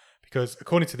 Yeah. Because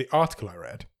according to the article I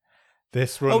read,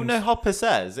 this runs... Oh, no, Hopper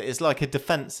says it's like a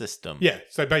defense system. Yeah,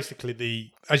 so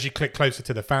basically, as you click closer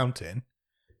to the fountain,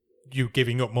 you're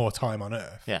giving up more time on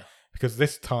Earth. Yeah. Because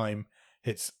this time,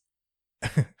 it's...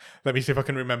 Let me see if I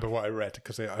can remember what I read,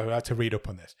 because I had to read up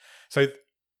on this. So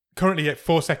currently,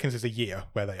 4 seconds is a year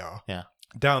where they are. Yeah.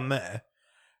 Down there,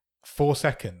 4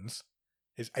 seconds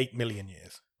is 8 million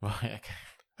years. Right, okay.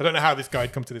 I don't know how this guy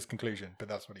had come to this conclusion, but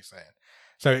that's what he's saying.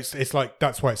 So it's like,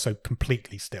 that's why it's so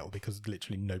completely still, because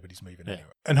literally nobody's moving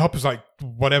anywhere. And Hopper's like,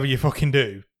 whatever you fucking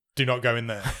do not go in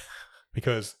there,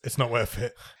 because it's not worth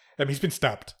it. I mean, he's been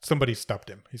stabbed. Somebody's stabbed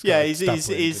him.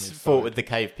 He's fought with the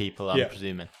cave people, I'm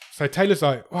presuming. So Taylor's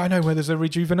like, well, I know where there's a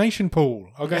rejuvenation pool.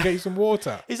 I'll go and get you some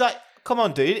water. He's like, come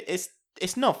on, dude.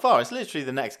 It's not far. It's literally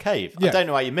the next cave. Yeah. I don't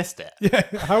know how you missed it. Yeah,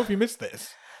 how have you missed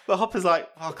this? But Hopper's like,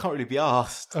 I can't really be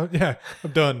asked. Oh, yeah,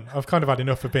 I'm done. I've kind of had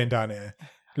enough of being down here.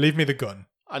 Leave me the gun.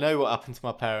 I know what happened to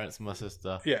my parents and my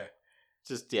sister. Yeah.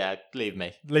 Just, leave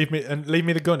me. Leave me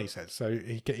the gun, he says. So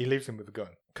he leaves him with the gun.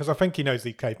 Because I think he knows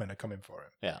the cavemen are coming for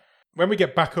him. Yeah. When we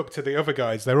get back up to the other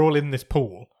guys, they're all in this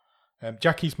pool.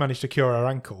 Jackie's managed to cure her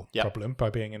ankle problem by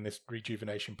being in this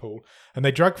rejuvenation pool. And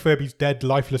they drag Furby's dead,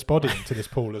 lifeless body into this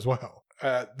pool as well.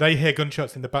 They hear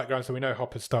gunshots in the background, so we know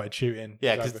Hopper's started shooting.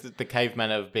 Yeah, because the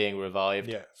cavemen are being revived.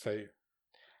 Yeah,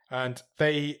 and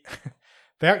they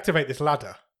activate this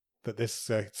ladder that this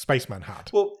spaceman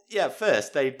had. Well, yeah,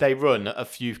 first they run a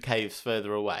few caves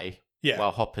further away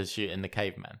while Hopper's shooting the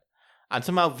cavemen. And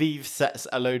somehow Vive sets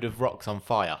a load of rocks on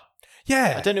fire.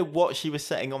 Yeah. I don't know what she was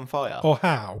setting on fire. Or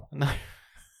how. No.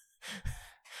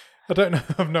 I don't know.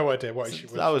 I have no idea what she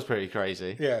was. That was pretty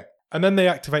crazy. Yeah. And then they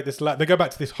activate this ladder. They go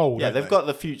back to this hole. Yeah, they've got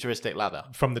the futuristic ladder.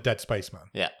 From the dead spaceman.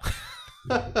 Yeah.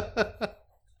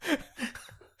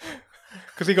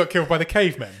 Because he got killed by the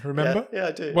cavemen, remember? Yeah,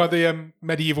 I do. While the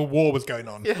medieval war was going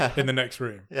on in the next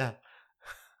room. Yeah.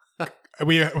 Are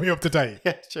we up to date?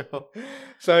 Yeah, sure.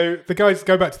 So the guys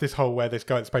go back to this hole where this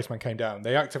guy, the spaceman, came down.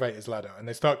 They activate his ladder and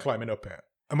they start climbing up it.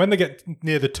 And when they get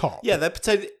near the top... Yeah,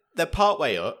 they're part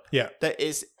way up. Yeah.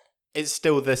 It's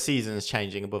still the seasons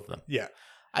changing above them. Yeah.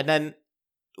 And then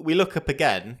we look up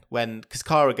again because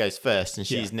Kara goes first and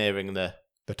she's nearing the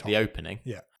top. The opening.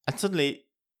 Yeah. And suddenly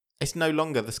it's no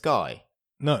longer the sky.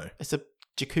 No. It's a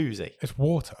jacuzzi. It's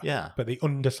water. Yeah. But the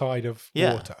underside of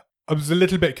water. I was a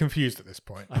little bit confused at this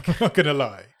point. Okay. I'm not going to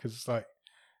lie. Because it's like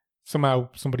somehow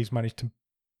somebody's managed to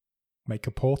make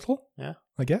a portal. Yeah.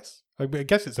 I guess. I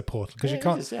guess it's a portal because you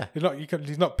can't.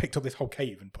 He's not picked up this whole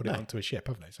cave and put it onto a ship,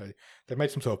 have they? So they've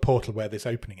made some sort of portal where this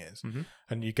opening is,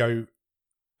 and you go.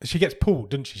 She gets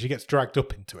pulled, doesn't she? She gets dragged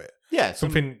up into it. Yeah,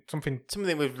 something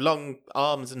with long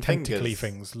arms and tentacly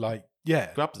things like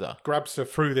grabs her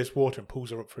through this water and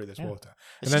pulls her up through this water.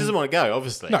 And she doesn't want to go,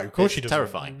 obviously. No, of course she doesn't.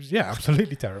 Terrifying. Yeah,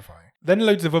 absolutely terrifying. Then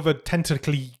loads of other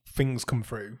tentacly things come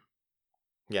through.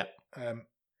 Yeah,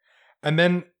 and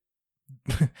then.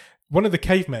 One of the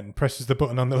cavemen presses the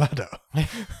button on the ladder,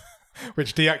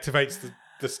 which deactivates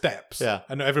the steps,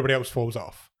 and everybody else falls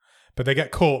off. But they get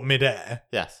caught mid-air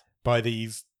by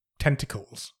these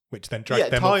tentacles, which then drag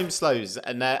them time off. slows,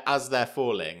 and as they're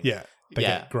falling... Yeah, they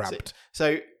get grabbed.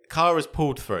 So Kara's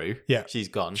pulled through. Yeah. She's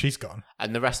gone.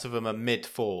 And the rest of them are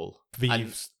mid-fall.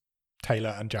 Vives,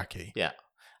 Taylor, and Jackie. Yeah.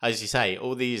 As you say,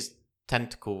 all these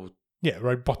tentacle... Yeah,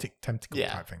 robotic tentacle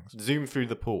type things. Zoom through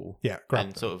the pool. Yeah,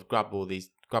 sort of grab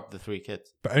the 3 kids.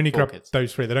 But only grab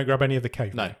those 3. They don't grab any of the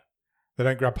cavemen. No. They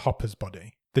don't grab Hopper's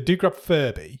body. They do grab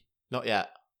Furby. Not yet.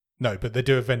 No, but they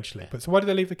do eventually. Yeah. But so why do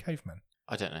they leave the cavemen?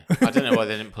 I don't know. I don't know why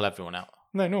they didn't pull everyone out.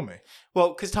 No, nor me. Well,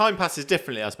 because time passes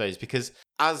differently, I suppose, because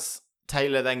as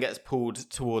Taylor then gets pulled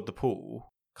toward the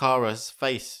pool, Kara's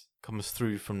face comes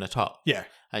through from the top. Yeah.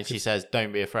 And she says,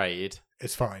 don't be afraid.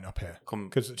 It's fine up here.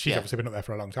 Because she's obviously been up there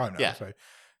for a long time now. Yeah. So,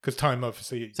 because time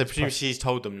obviously... So presumably she's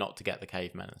told them not to get the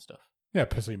cavemen and stuff. Yeah,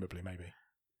 presumably, maybe.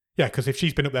 Yeah, because if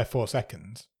she's been up there 4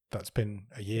 seconds, that's been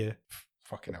a year.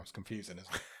 Fucking hell, it's confusing,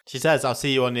 isn't it? She says, I'll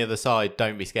see you on the other side,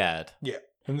 don't be scared. Yeah.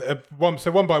 And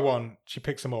one by one, she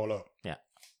picks them all up. Yeah.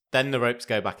 Then the ropes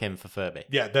go back in for Furby.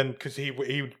 Yeah, then because he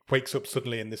wakes up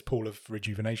suddenly in this pool of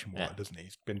rejuvenation water, doesn't he?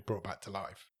 He's been brought back to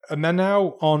life. And then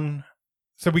now on...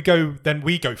 So we go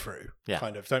through,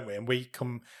 kind of, don't we? And we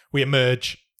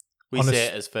emerge. We see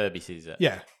it as Furby sees it.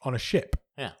 Yeah, on a ship.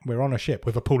 Yeah. We're on a ship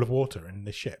with a pool of water in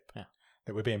this ship that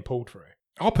we're being pulled through.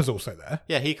 Hopper's also there.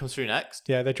 Yeah, he comes through next.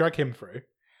 Yeah, they drag him through.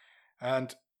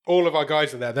 And all of our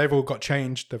guys are there. They've all got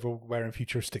changed. They're all wearing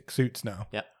futuristic suits now.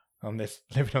 Yeah. on this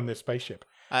living on this spaceship.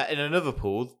 In another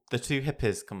pool, the two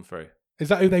hippies come through. Is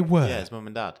that who they were? Yeah, his mum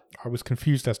and dad. I was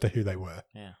confused as to who they were.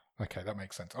 Yeah. Okay, that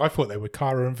makes sense. I thought they were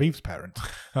Kara and Viv's parents.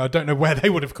 I don't know where they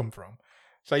would have come from.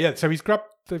 So yeah, so he's grabbed.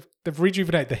 They've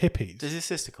rejuvenated the hippies. Does his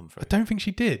sister come through? I don't think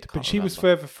she did, but she was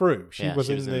remember. further through. She Yeah, was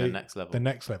she in was in the next level. The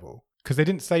next level, because they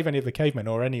didn't save any of the cavemen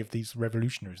or any of these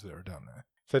revolutionaries that were down there.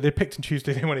 So they picked and chose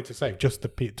who they wanted to save, just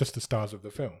the stars of the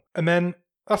film. And then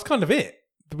that's kind of it.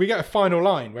 We get a final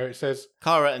line where it says,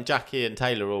 Cara and Jackie and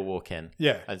Taylor all walk in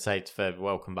 "Yeah, and say to Ferb,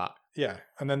 welcome back. yeah,"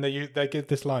 and then they give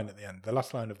this line at the end, the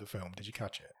last line of the film. Did you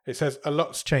catch it? It says, "A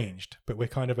lot's changed, but we're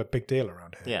kind of a big deal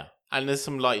around here." Yeah. And there's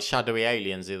some like shadowy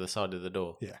aliens the other side of the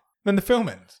door. Yeah. Then the film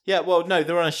ends. Yeah, well, no,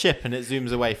 they're on a ship and it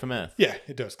zooms away from Earth. Yeah,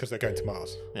 it does, because they're going to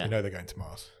Mars. Yeah. You know they're going to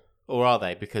Mars. Or are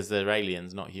they? Because they're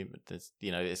aliens, not human.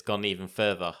 It's gone even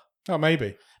further. Oh,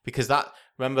 maybe. Because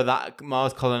remember that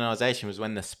Mars colonization was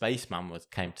when the spaceman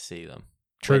came to see them.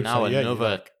 True. We're now so, yeah, another you're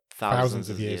like, thousands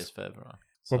of years further on.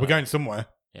 well, we're going somewhere,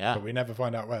 Yeah. but we never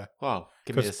find out where. Wow.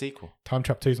 Give me the 'Cause- sequel. Time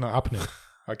Trap 2 is not happening.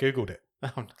 I googled it.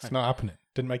 Oh, no. It's not happening.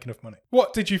 Didn't make enough money.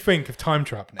 What did you think of Time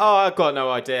Trap? Nick? Oh, I've got no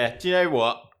idea. Do you know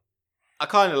what? I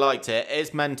kind of liked it.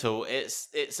 It's mental. It's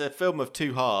a film of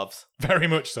two halves. Very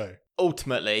much so.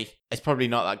 Ultimately, it's probably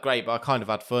not that great, but I kind of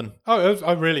had fun. Oh,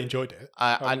 I really enjoyed it.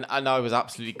 And I was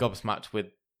absolutely gobsmacked with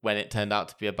when it turned out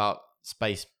to be about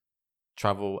space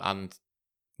travel and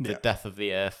the Yeah. death of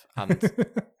the Earth and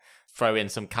throw in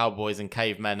some cowboys and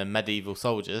cavemen and medieval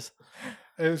soldiers.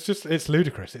 It's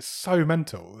ludicrous. It's so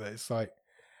mental. It's like,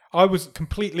 I was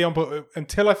completely on board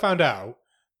until I found out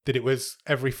that it was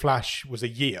every flash was a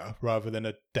year rather than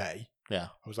a day. Yeah.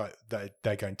 I was like,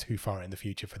 they're going too far in the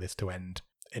future for this to end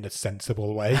in a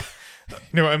sensible way. You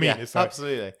know what I mean? Yeah, It's like,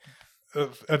 absolutely.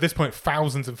 at this point,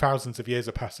 thousands and thousands of years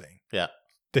are passing. Yeah.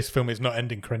 This film is not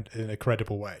ending in a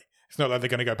credible way. It's not like they're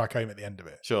going to go back home at the end of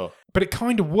it. Sure. But it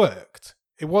kind of worked.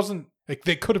 It wasn't.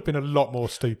 There could have been a lot more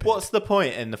stupid. What's the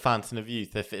point in the Fountain of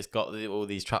Youth if it's got all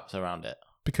these traps around it?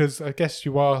 Because I guess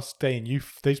you are staying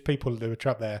youth. These people that were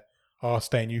trapped there are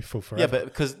staying youthful forever. Yeah, but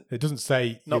because it doesn't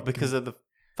say not because of the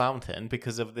fountain,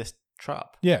 because of this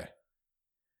trap. Yeah.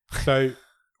 So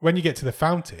when you get to the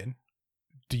fountain,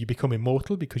 do you become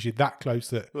immortal because you're that close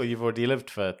that Well, you've already lived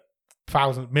for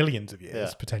millions of years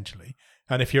Yeah. potentially?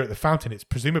 And if you're at the fountain, it's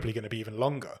presumably going to be even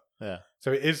longer. yeah.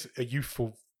 So it is a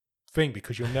youthful thing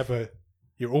because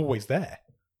you're always there.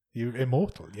 You're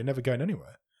immortal. You're never going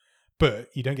anywhere. But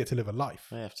you don't get to live a life.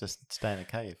 You have to stay in a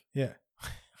cave. Yeah.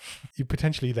 You're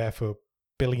potentially there for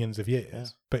billions of years. Yeah.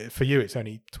 But for you, it's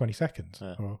only 20 seconds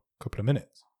Yeah. or a couple of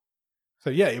minutes. So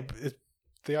yeah,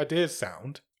 the idea's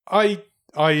sound. I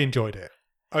enjoyed it.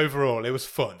 Overall, it was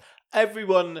fun.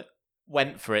 Everyone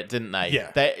went for it, didn't they?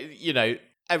 Yeah.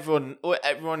 Everyone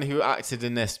who acted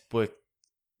in this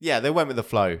they went with the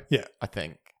flow. Yeah. I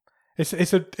think. It's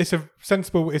a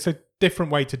sensible, it's a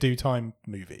different way to do time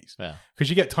movies. Yeah. Because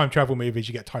you get time travel movies,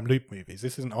 you get time loop movies.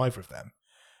 This isn't either of them.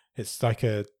 It's like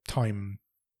a time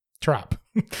trap.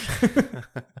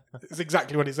 It's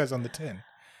exactly what it says on the tin.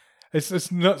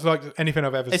 It's nuts like anything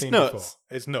I've ever It's seen nuts. before.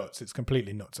 It's nuts. It's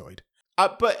completely nutsoid.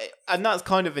 And that's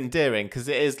kind of endearing because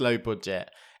it is low budget.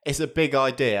 It's a big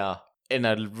idea in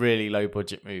a really low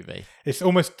budget movie. It's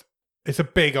a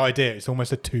big idea. It's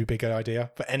almost a too big an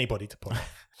idea for anybody to pull.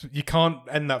 So you can't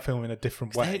end that film in a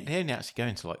different way. They only actually go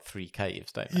into like 3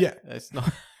 caves, don't they? Yeah. It's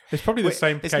not. It's probably the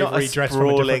same It's cave not a redressed from a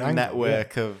different sprawling angle.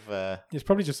 network Yeah. of. It's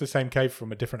probably just the same cave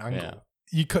from a different angle.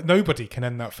 Yeah. Nobody can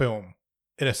end that film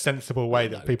in a sensible way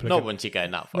that people are not gonna, once you're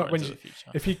going that far not when into you-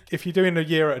 the future. if you're doing a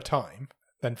year at a time,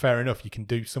 then fair enough, you can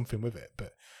do something with it.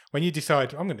 But when you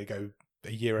decide I'm going to go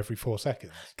a year every 4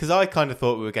 seconds, Because I kind of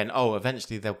thought we were going,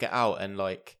 eventually they'll get out and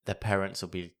like their parents will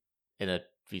be in a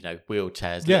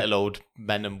wheelchairs, Yeah. little old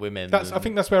men and women. I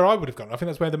think that's where I would have gone. I think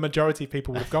that's where the majority of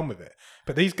people would have gone with it.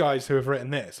 But these guys who have written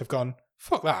this have gone,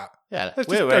 fuck that. yeah, let's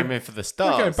we're just go- aiming for the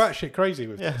stars. We're going batshit crazy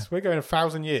with Yeah. this. We're going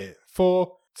 1,000 years.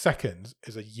 4 seconds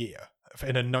is a year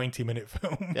in a 90-minute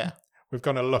film. Yeah. We've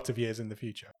gone a lot of years in the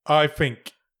future. I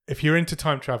think if you're into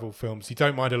time travel films, you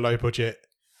don't mind a low budget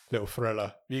little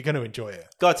thriller, you're going to enjoy it.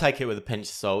 Gotta take it with a pinch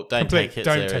of salt. Don't take it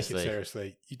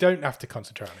seriously. You don't have to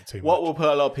concentrate on it too What much. will put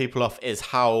a lot of people off is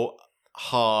how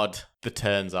hard the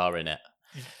turns are in it.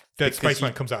 The because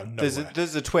spaceman you- comes out of nowhere.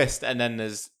 There's a twist, and then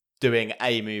there's doing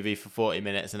a movie for 40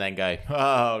 minutes, and then go,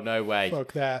 oh no way,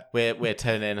 Fuck that. we're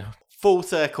turning full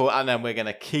circle, and then we're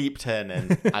gonna keep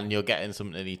turning, and you're getting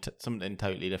something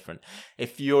totally different.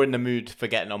 If you're in the mood for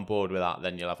getting on board with that,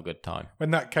 then you'll have a good time.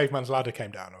 When that caveman's ladder came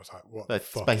down, I was like, what the The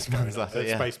fuck spaceman's is going on? ladder, The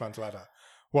yeah. spaceman's ladder.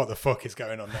 What the fuck is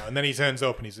going on now? And then he turns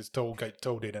up and he's this tall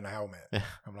dude in a helmet. Yeah.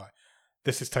 I'm like,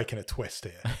 this is taking a twist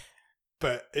here.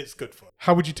 but it's good fun.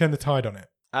 How would you turn the tide on it?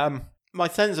 My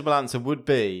sensible answer would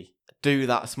be do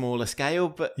that smaller scale,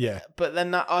 but Yeah. but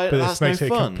then But that's this makes no it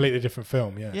fun. a completely different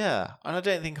film, yeah. Yeah, and I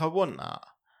don't think I want that.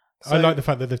 I like the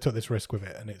fact that they took this risk with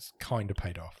it and it's kind of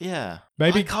paid off. Yeah.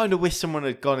 Maybe- I kind of wish someone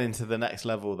had gone into the next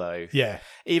level though. Yeah.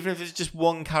 Even if it's just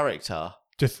one character.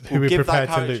 Just who We'll we're give that prepared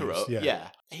to character lose. up. Yeah.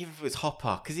 Even if it was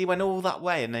Hopper, because he went all that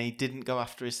way and then he didn't go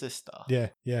after his sister. Yeah.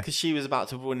 Yeah. Because she was about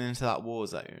to run into that war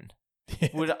zone.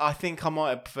 Yeah. I think I might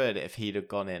have preferred it if he'd have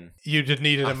gone in. You'd have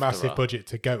needed a After massive her. budget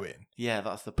to go in, Yeah,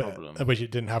 that's the but problem. which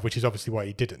it didn't have, which is obviously why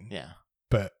he didn't. Yeah.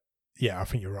 But yeah, I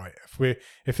think you're right.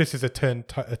 If this is a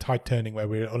tide turning where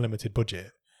we're unlimited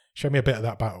budget, show me a bit of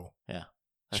that battle. Yeah.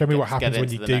 Show me what Let's get happens when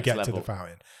into you the do next get to level. the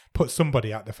fountain. Put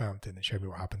somebody at the fountain and show me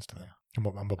what happens to them. I'm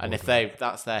on board And if with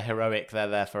that's their heroic, they're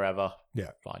there forever.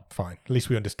 Yeah. Fine. fine. At least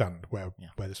we understand where Yeah.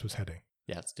 this was heading.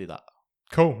 Yeah, let's do that.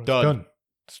 Cool. It's done.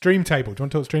 Stream table. Do you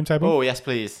want to talk stream table? Oh, yes,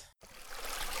 please.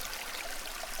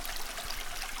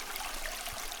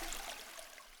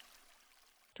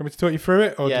 Do you want me to talk you through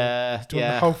it? Or Yeah, do you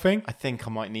want the whole thing? I think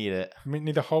I might need it. I mean,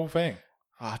 need the whole thing.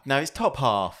 No, it's top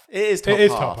half. It is top It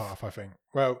is half. top half, I think.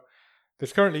 Well,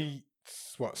 there's currently,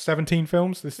 17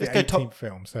 films? This is Let's the go 18th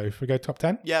film. So if we go top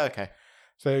 10. Yeah, okay.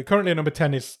 So currently number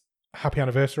 10 is Happy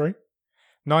Anniversary.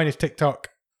 9 is TikTok.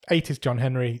 8 is John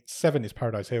Henry. 7 is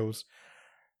Paradise Hills.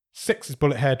 6 is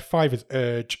Bullethead. 5 is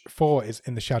Urge. 4 is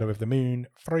In the Shadow of the Moon.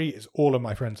 3 is All of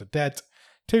My Friends Are Dead.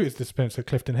 2 is The Disappearance of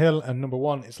Clifton Hill. And number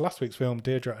 1 is last week's film,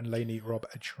 Deirdre and Lainey Rob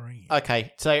a Train.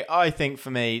 Okay, so I think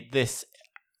for me,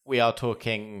 we are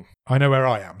talking, I know where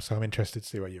I am, so I'm interested to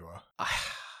see where you are.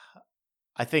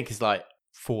 I think it's like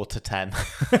 4 to 10.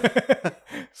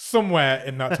 Somewhere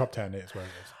in that top 10 is where it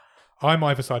is. I'm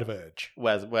either side of Urge.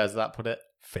 Where's that put it?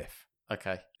 5th.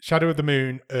 Okay. Shadow of the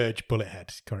Moon, Urge, Bullethead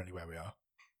is currently where we are.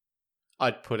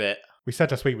 I'd put it, We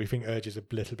said last week we think Urge is a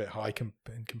little bit high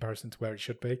in comparison to where it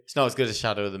should be. it's not as good as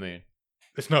Shadow of the Moon.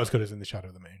 It's not as good as In the Shadow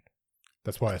of the Moon.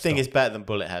 That's why I I think stopped. it's better than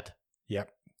Bullethead. Yep.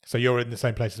 So you're in the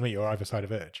same place as me. You're either side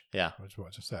of Urge. Yeah. Which is what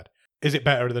I just said. Is it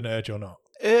better than Urge or not?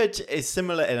 Urge is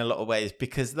similar in a lot of ways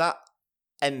because that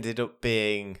ended up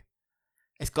being,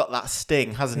 it's got that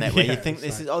sting, hasn't it? Where Yeah, you think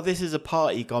it's this is a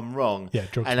party gone wrong. Yeah,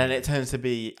 drugs. And then it turns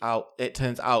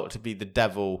out to be the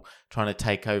devil trying to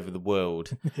take over the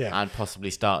world yeah. and possibly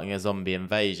starting a zombie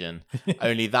invasion.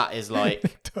 Only that is like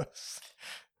It does.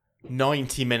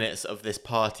 90 minutes of this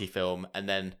party film and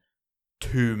then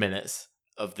 2 minutes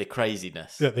of the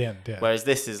craziness. At the end, yeah. Whereas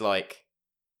this is like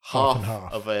Half half, and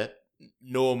half. of a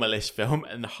normalish film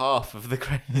and half of the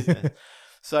craziness.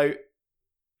 So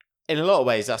in a lot of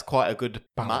ways, that's quite a good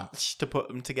Balance. match to put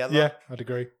them together. Yeah, I'd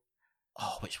agree.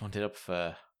 Oh, which one did I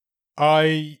prefer?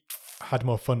 I had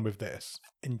more fun with this.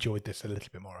 Enjoyed this a little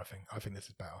bit more, I think. I think this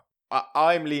is better.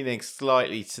 I'm leaning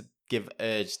slightly to give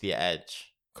Urge the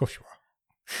edge, Of course you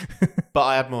are. but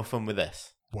I had more fun with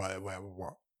this. What?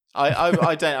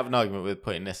 I don't have an argument with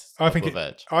putting this I think above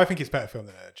Urge. I think it's better film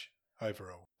than Urge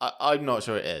overall. I'm not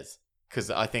sure it is because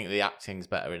I think the acting's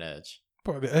better in Urge.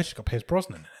 But Urge has got Pierce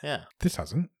Brosnan in it. Yeah, This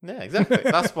hasn't. yeah, exactly.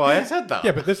 That's why I said that.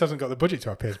 Yeah, but this hasn't got the budget to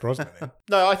have Pierce Brosnan in.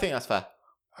 No, I think that's fair.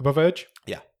 Above Urge?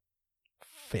 Yeah.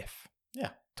 5th. Yeah.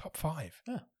 Top 5.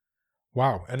 Yeah.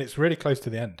 Wow. And it's really close to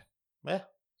the end. Yeah.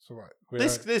 So right.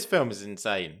 This film is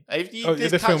insane. If you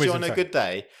this catch film is you on a insane. good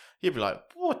day, you'd be like,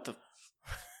 what the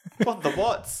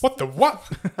what? What the what?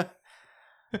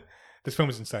 This film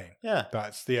is insane. Yeah.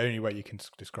 That's the only way you can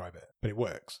describe it. But it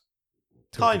works.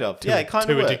 Kind of. Yeah, it kind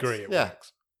of To a works. degree, it Yeah.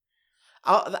 works.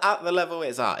 At the level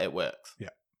it's at, it works. Yeah.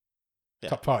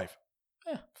 Top 5.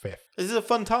 Yeah. 5th. This is a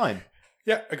fun time.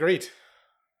 Yeah, agreed.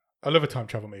 I love a time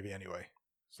travel movie anyway.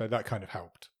 So that kind of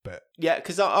helped. But Yeah,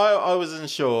 because I wasn't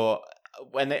sure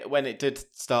when it did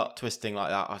start twisting like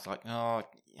that. I was like, oh,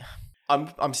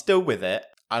 I'm still with it.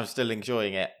 I'm still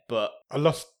enjoying it, but I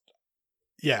lost...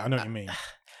 Yeah, I know what you mean.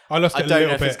 I lost I it a don't know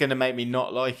little if bit. it's going to make me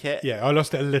not like it. Yeah, I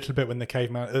lost it a little bit when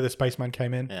the spaceman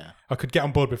came in. Yeah. I could get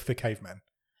on board with the cavemen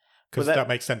because Well, that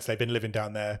makes sense. They've been living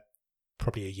down there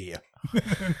probably a year,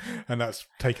 and that's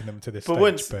taken them to this But stage.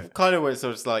 once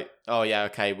sort of like, oh yeah,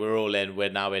 okay, we're all in. We're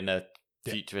now in a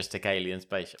futuristic alien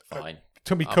spaceship. Fine. It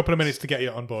took me a couple of minutes to get you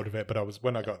on board with it, but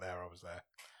when I got there, I was there.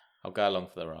 I'll go along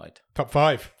for the ride. Top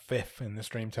 5, 5th in the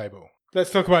stream table. Let's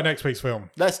talk about next week's film,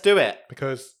 Let's do it.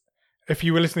 because if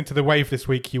you were listening to The Wave this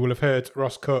week, you will have heard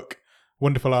Ross Cook,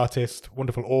 wonderful artist,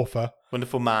 wonderful author,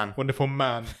 Wonderful man. wonderful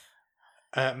man,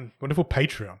 wonderful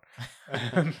Patreon,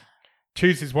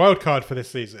 choose his wild card for this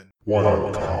season.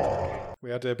 Wild card. We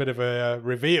had a bit of a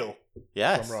reveal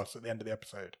Yes. from Ross at the end of the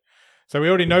episode. So we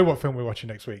already know what film we're watching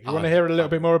next week. You want to hear a little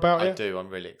bit more about I it? do. I'm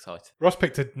really excited. Ross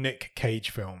picked a Nick Cage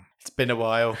film. It's been a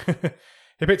while.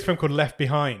 He picked a film called Left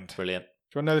Behind. Brilliant. Do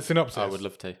you want to know the synopsis? I would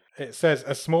love to. It says,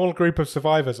 a small group of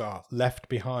survivors are left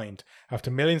behind after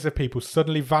millions of people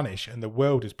suddenly vanish and the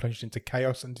world is plunged into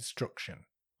chaos and destruction.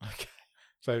 Okay.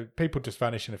 So people just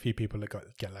vanish and a few people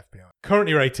get left behind.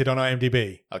 Currently rated on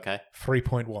IMDb, Okay.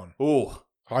 3.1. Ooh.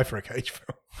 High for a Cage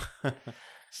film.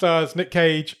 Stars Nick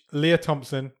Cage, Leah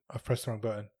Thompson. I've pressed the wrong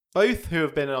button. Both who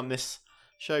have been on this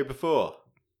show before.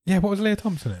 Yeah, what was Leah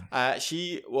Thompson in?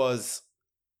 She was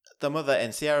the mother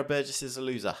in Sierra Burgess is a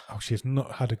Loser. Oh, she's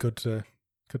not had a good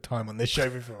time on this show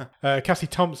before. Cassie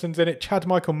Thompson's in it. Chad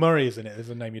Michael Murray is in it. There's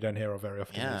a name you don't hear of very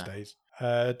often these days.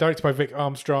 Directed by Vic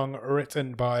Armstrong,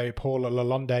 written by Paul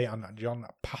Lalonde and John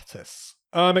Pattis.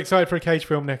 I'm excited for a Cage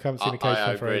film, Nick. I haven't seen a Cage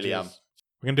film for ages. Really am.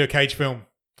 We're going to do a Cage film.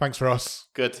 Thanks, Ross.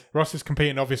 Good. Ross is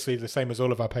competing, obviously, the same as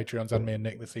all of our Patreons and me and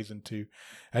Nick this season to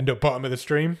end up bottom of the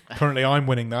stream. Currently, I'm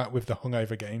winning that with the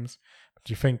hungover games. But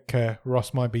do you think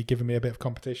Ross might be giving me a bit of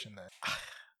competition there?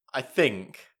 I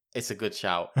think it's a good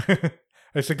shout.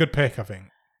 It's a good pick, I think.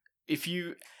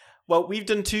 Well, we've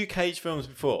done 2 Cage films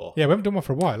before. Yeah, we haven't done one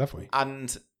for a while, have we?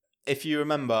 And if you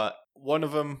remember, one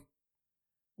of them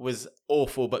was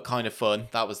awful but kind of fun.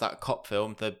 That was that cop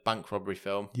film, the bank robbery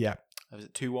film. Yeah. Was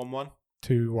it 211?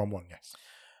 211, yes.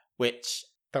 Which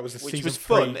was was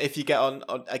fun if you get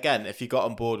if you got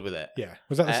on board with it. Yeah.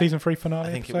 Was that the season 3 finale?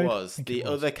 I think episode? it was. The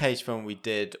other Cage film we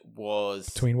did was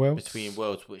Between Worlds,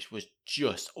 which was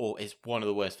it's one of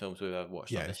the worst films we've ever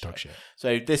watched. Yeah, on this it's dog show. shit.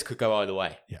 So this could go either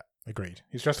way. Yeah, agreed.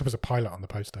 He's dressed up as a pilot on the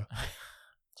poster.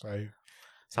 So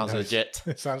sounds legit.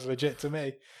 It sounds legit to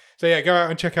me. So yeah, go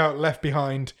out and check out Left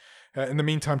Behind. In the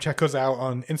meantime, check us out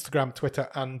on Instagram, Twitter,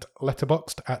 and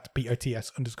Letterboxd at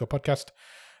BOTS_podcast.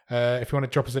 If you want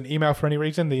to drop us an email for any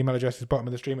reason, the email address is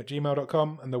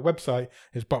bottomofthestream@gmail.com and the website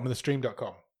is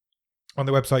bottomofthestream.com. On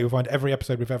the website, you'll find every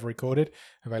episode we've ever recorded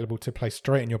available to play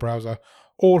straight in your browser.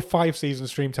 All 5 season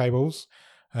stream tables.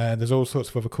 There's all sorts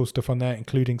of other cool stuff on there,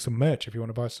 including some merch if you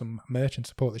want to buy some merch and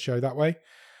support the show that way.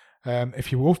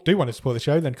 If you do want to support the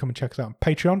show, then come and check us out on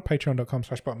Patreon,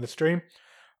 patreon.com/bottomofthestream.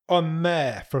 On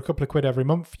there, for a couple of quid every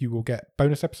month, you will get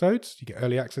bonus episodes. You get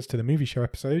early access to the movie show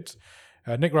episodes.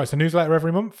 Nick writes a newsletter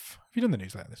every month. Have you done the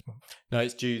newsletter this month? No,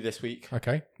 it's due this week.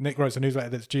 Okay. Nick writes a newsletter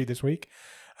that's due this week.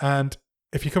 And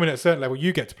if you come in at a certain level,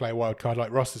 you get to play a wild card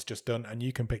like Ross has just done, and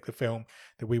you can pick the film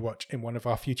that we watch in one of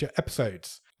our future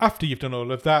episodes. After you've done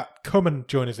all of that, come and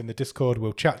join us in the Discord.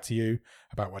 We'll chat to you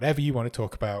about whatever you want to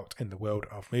talk about in the world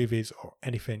of movies or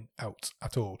anything else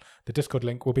at all. The Discord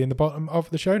link will be in the bottom of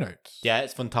the show notes. Yeah,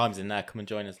 it's fun times in there. Come and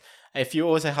join us. If you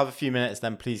also have a few minutes,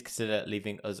 then please consider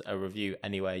leaving us a review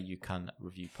anywhere you can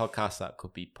review podcasts. That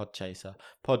could be Podchaser,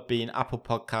 Podbean, Apple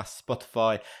Podcasts,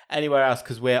 Spotify, anywhere else,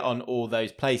 because we're on all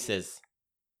those places.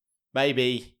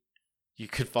 Maybe you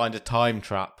could find a time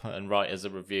trap and write us a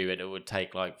review, and it would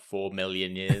take like 4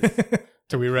 million years.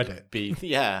 Till we read it.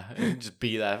 Just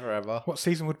be there forever. What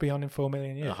season would be on in 4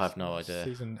 million years? I have no idea.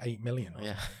 Season 8 million.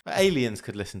 Yeah, but aliens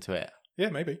could listen to it. Yeah,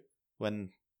 maybe.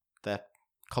 When they're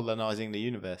colonizing the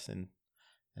universe in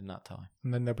that time.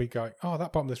 And then they'll be going, oh,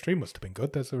 that bottom of the stream must have been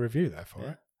good. There's a review there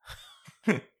for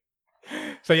it.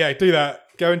 So yeah, do that.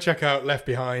 Go and check out Left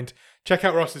Behind. Check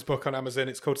out Ross's book on Amazon.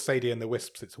 It's called Sadie and the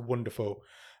Wisps. It's wonderful.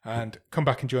 And come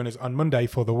back and join us on Monday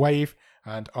for The Wave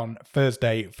and on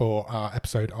Thursday for our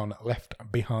episode on Left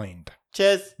Behind.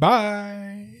 Cheers.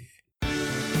 Bye.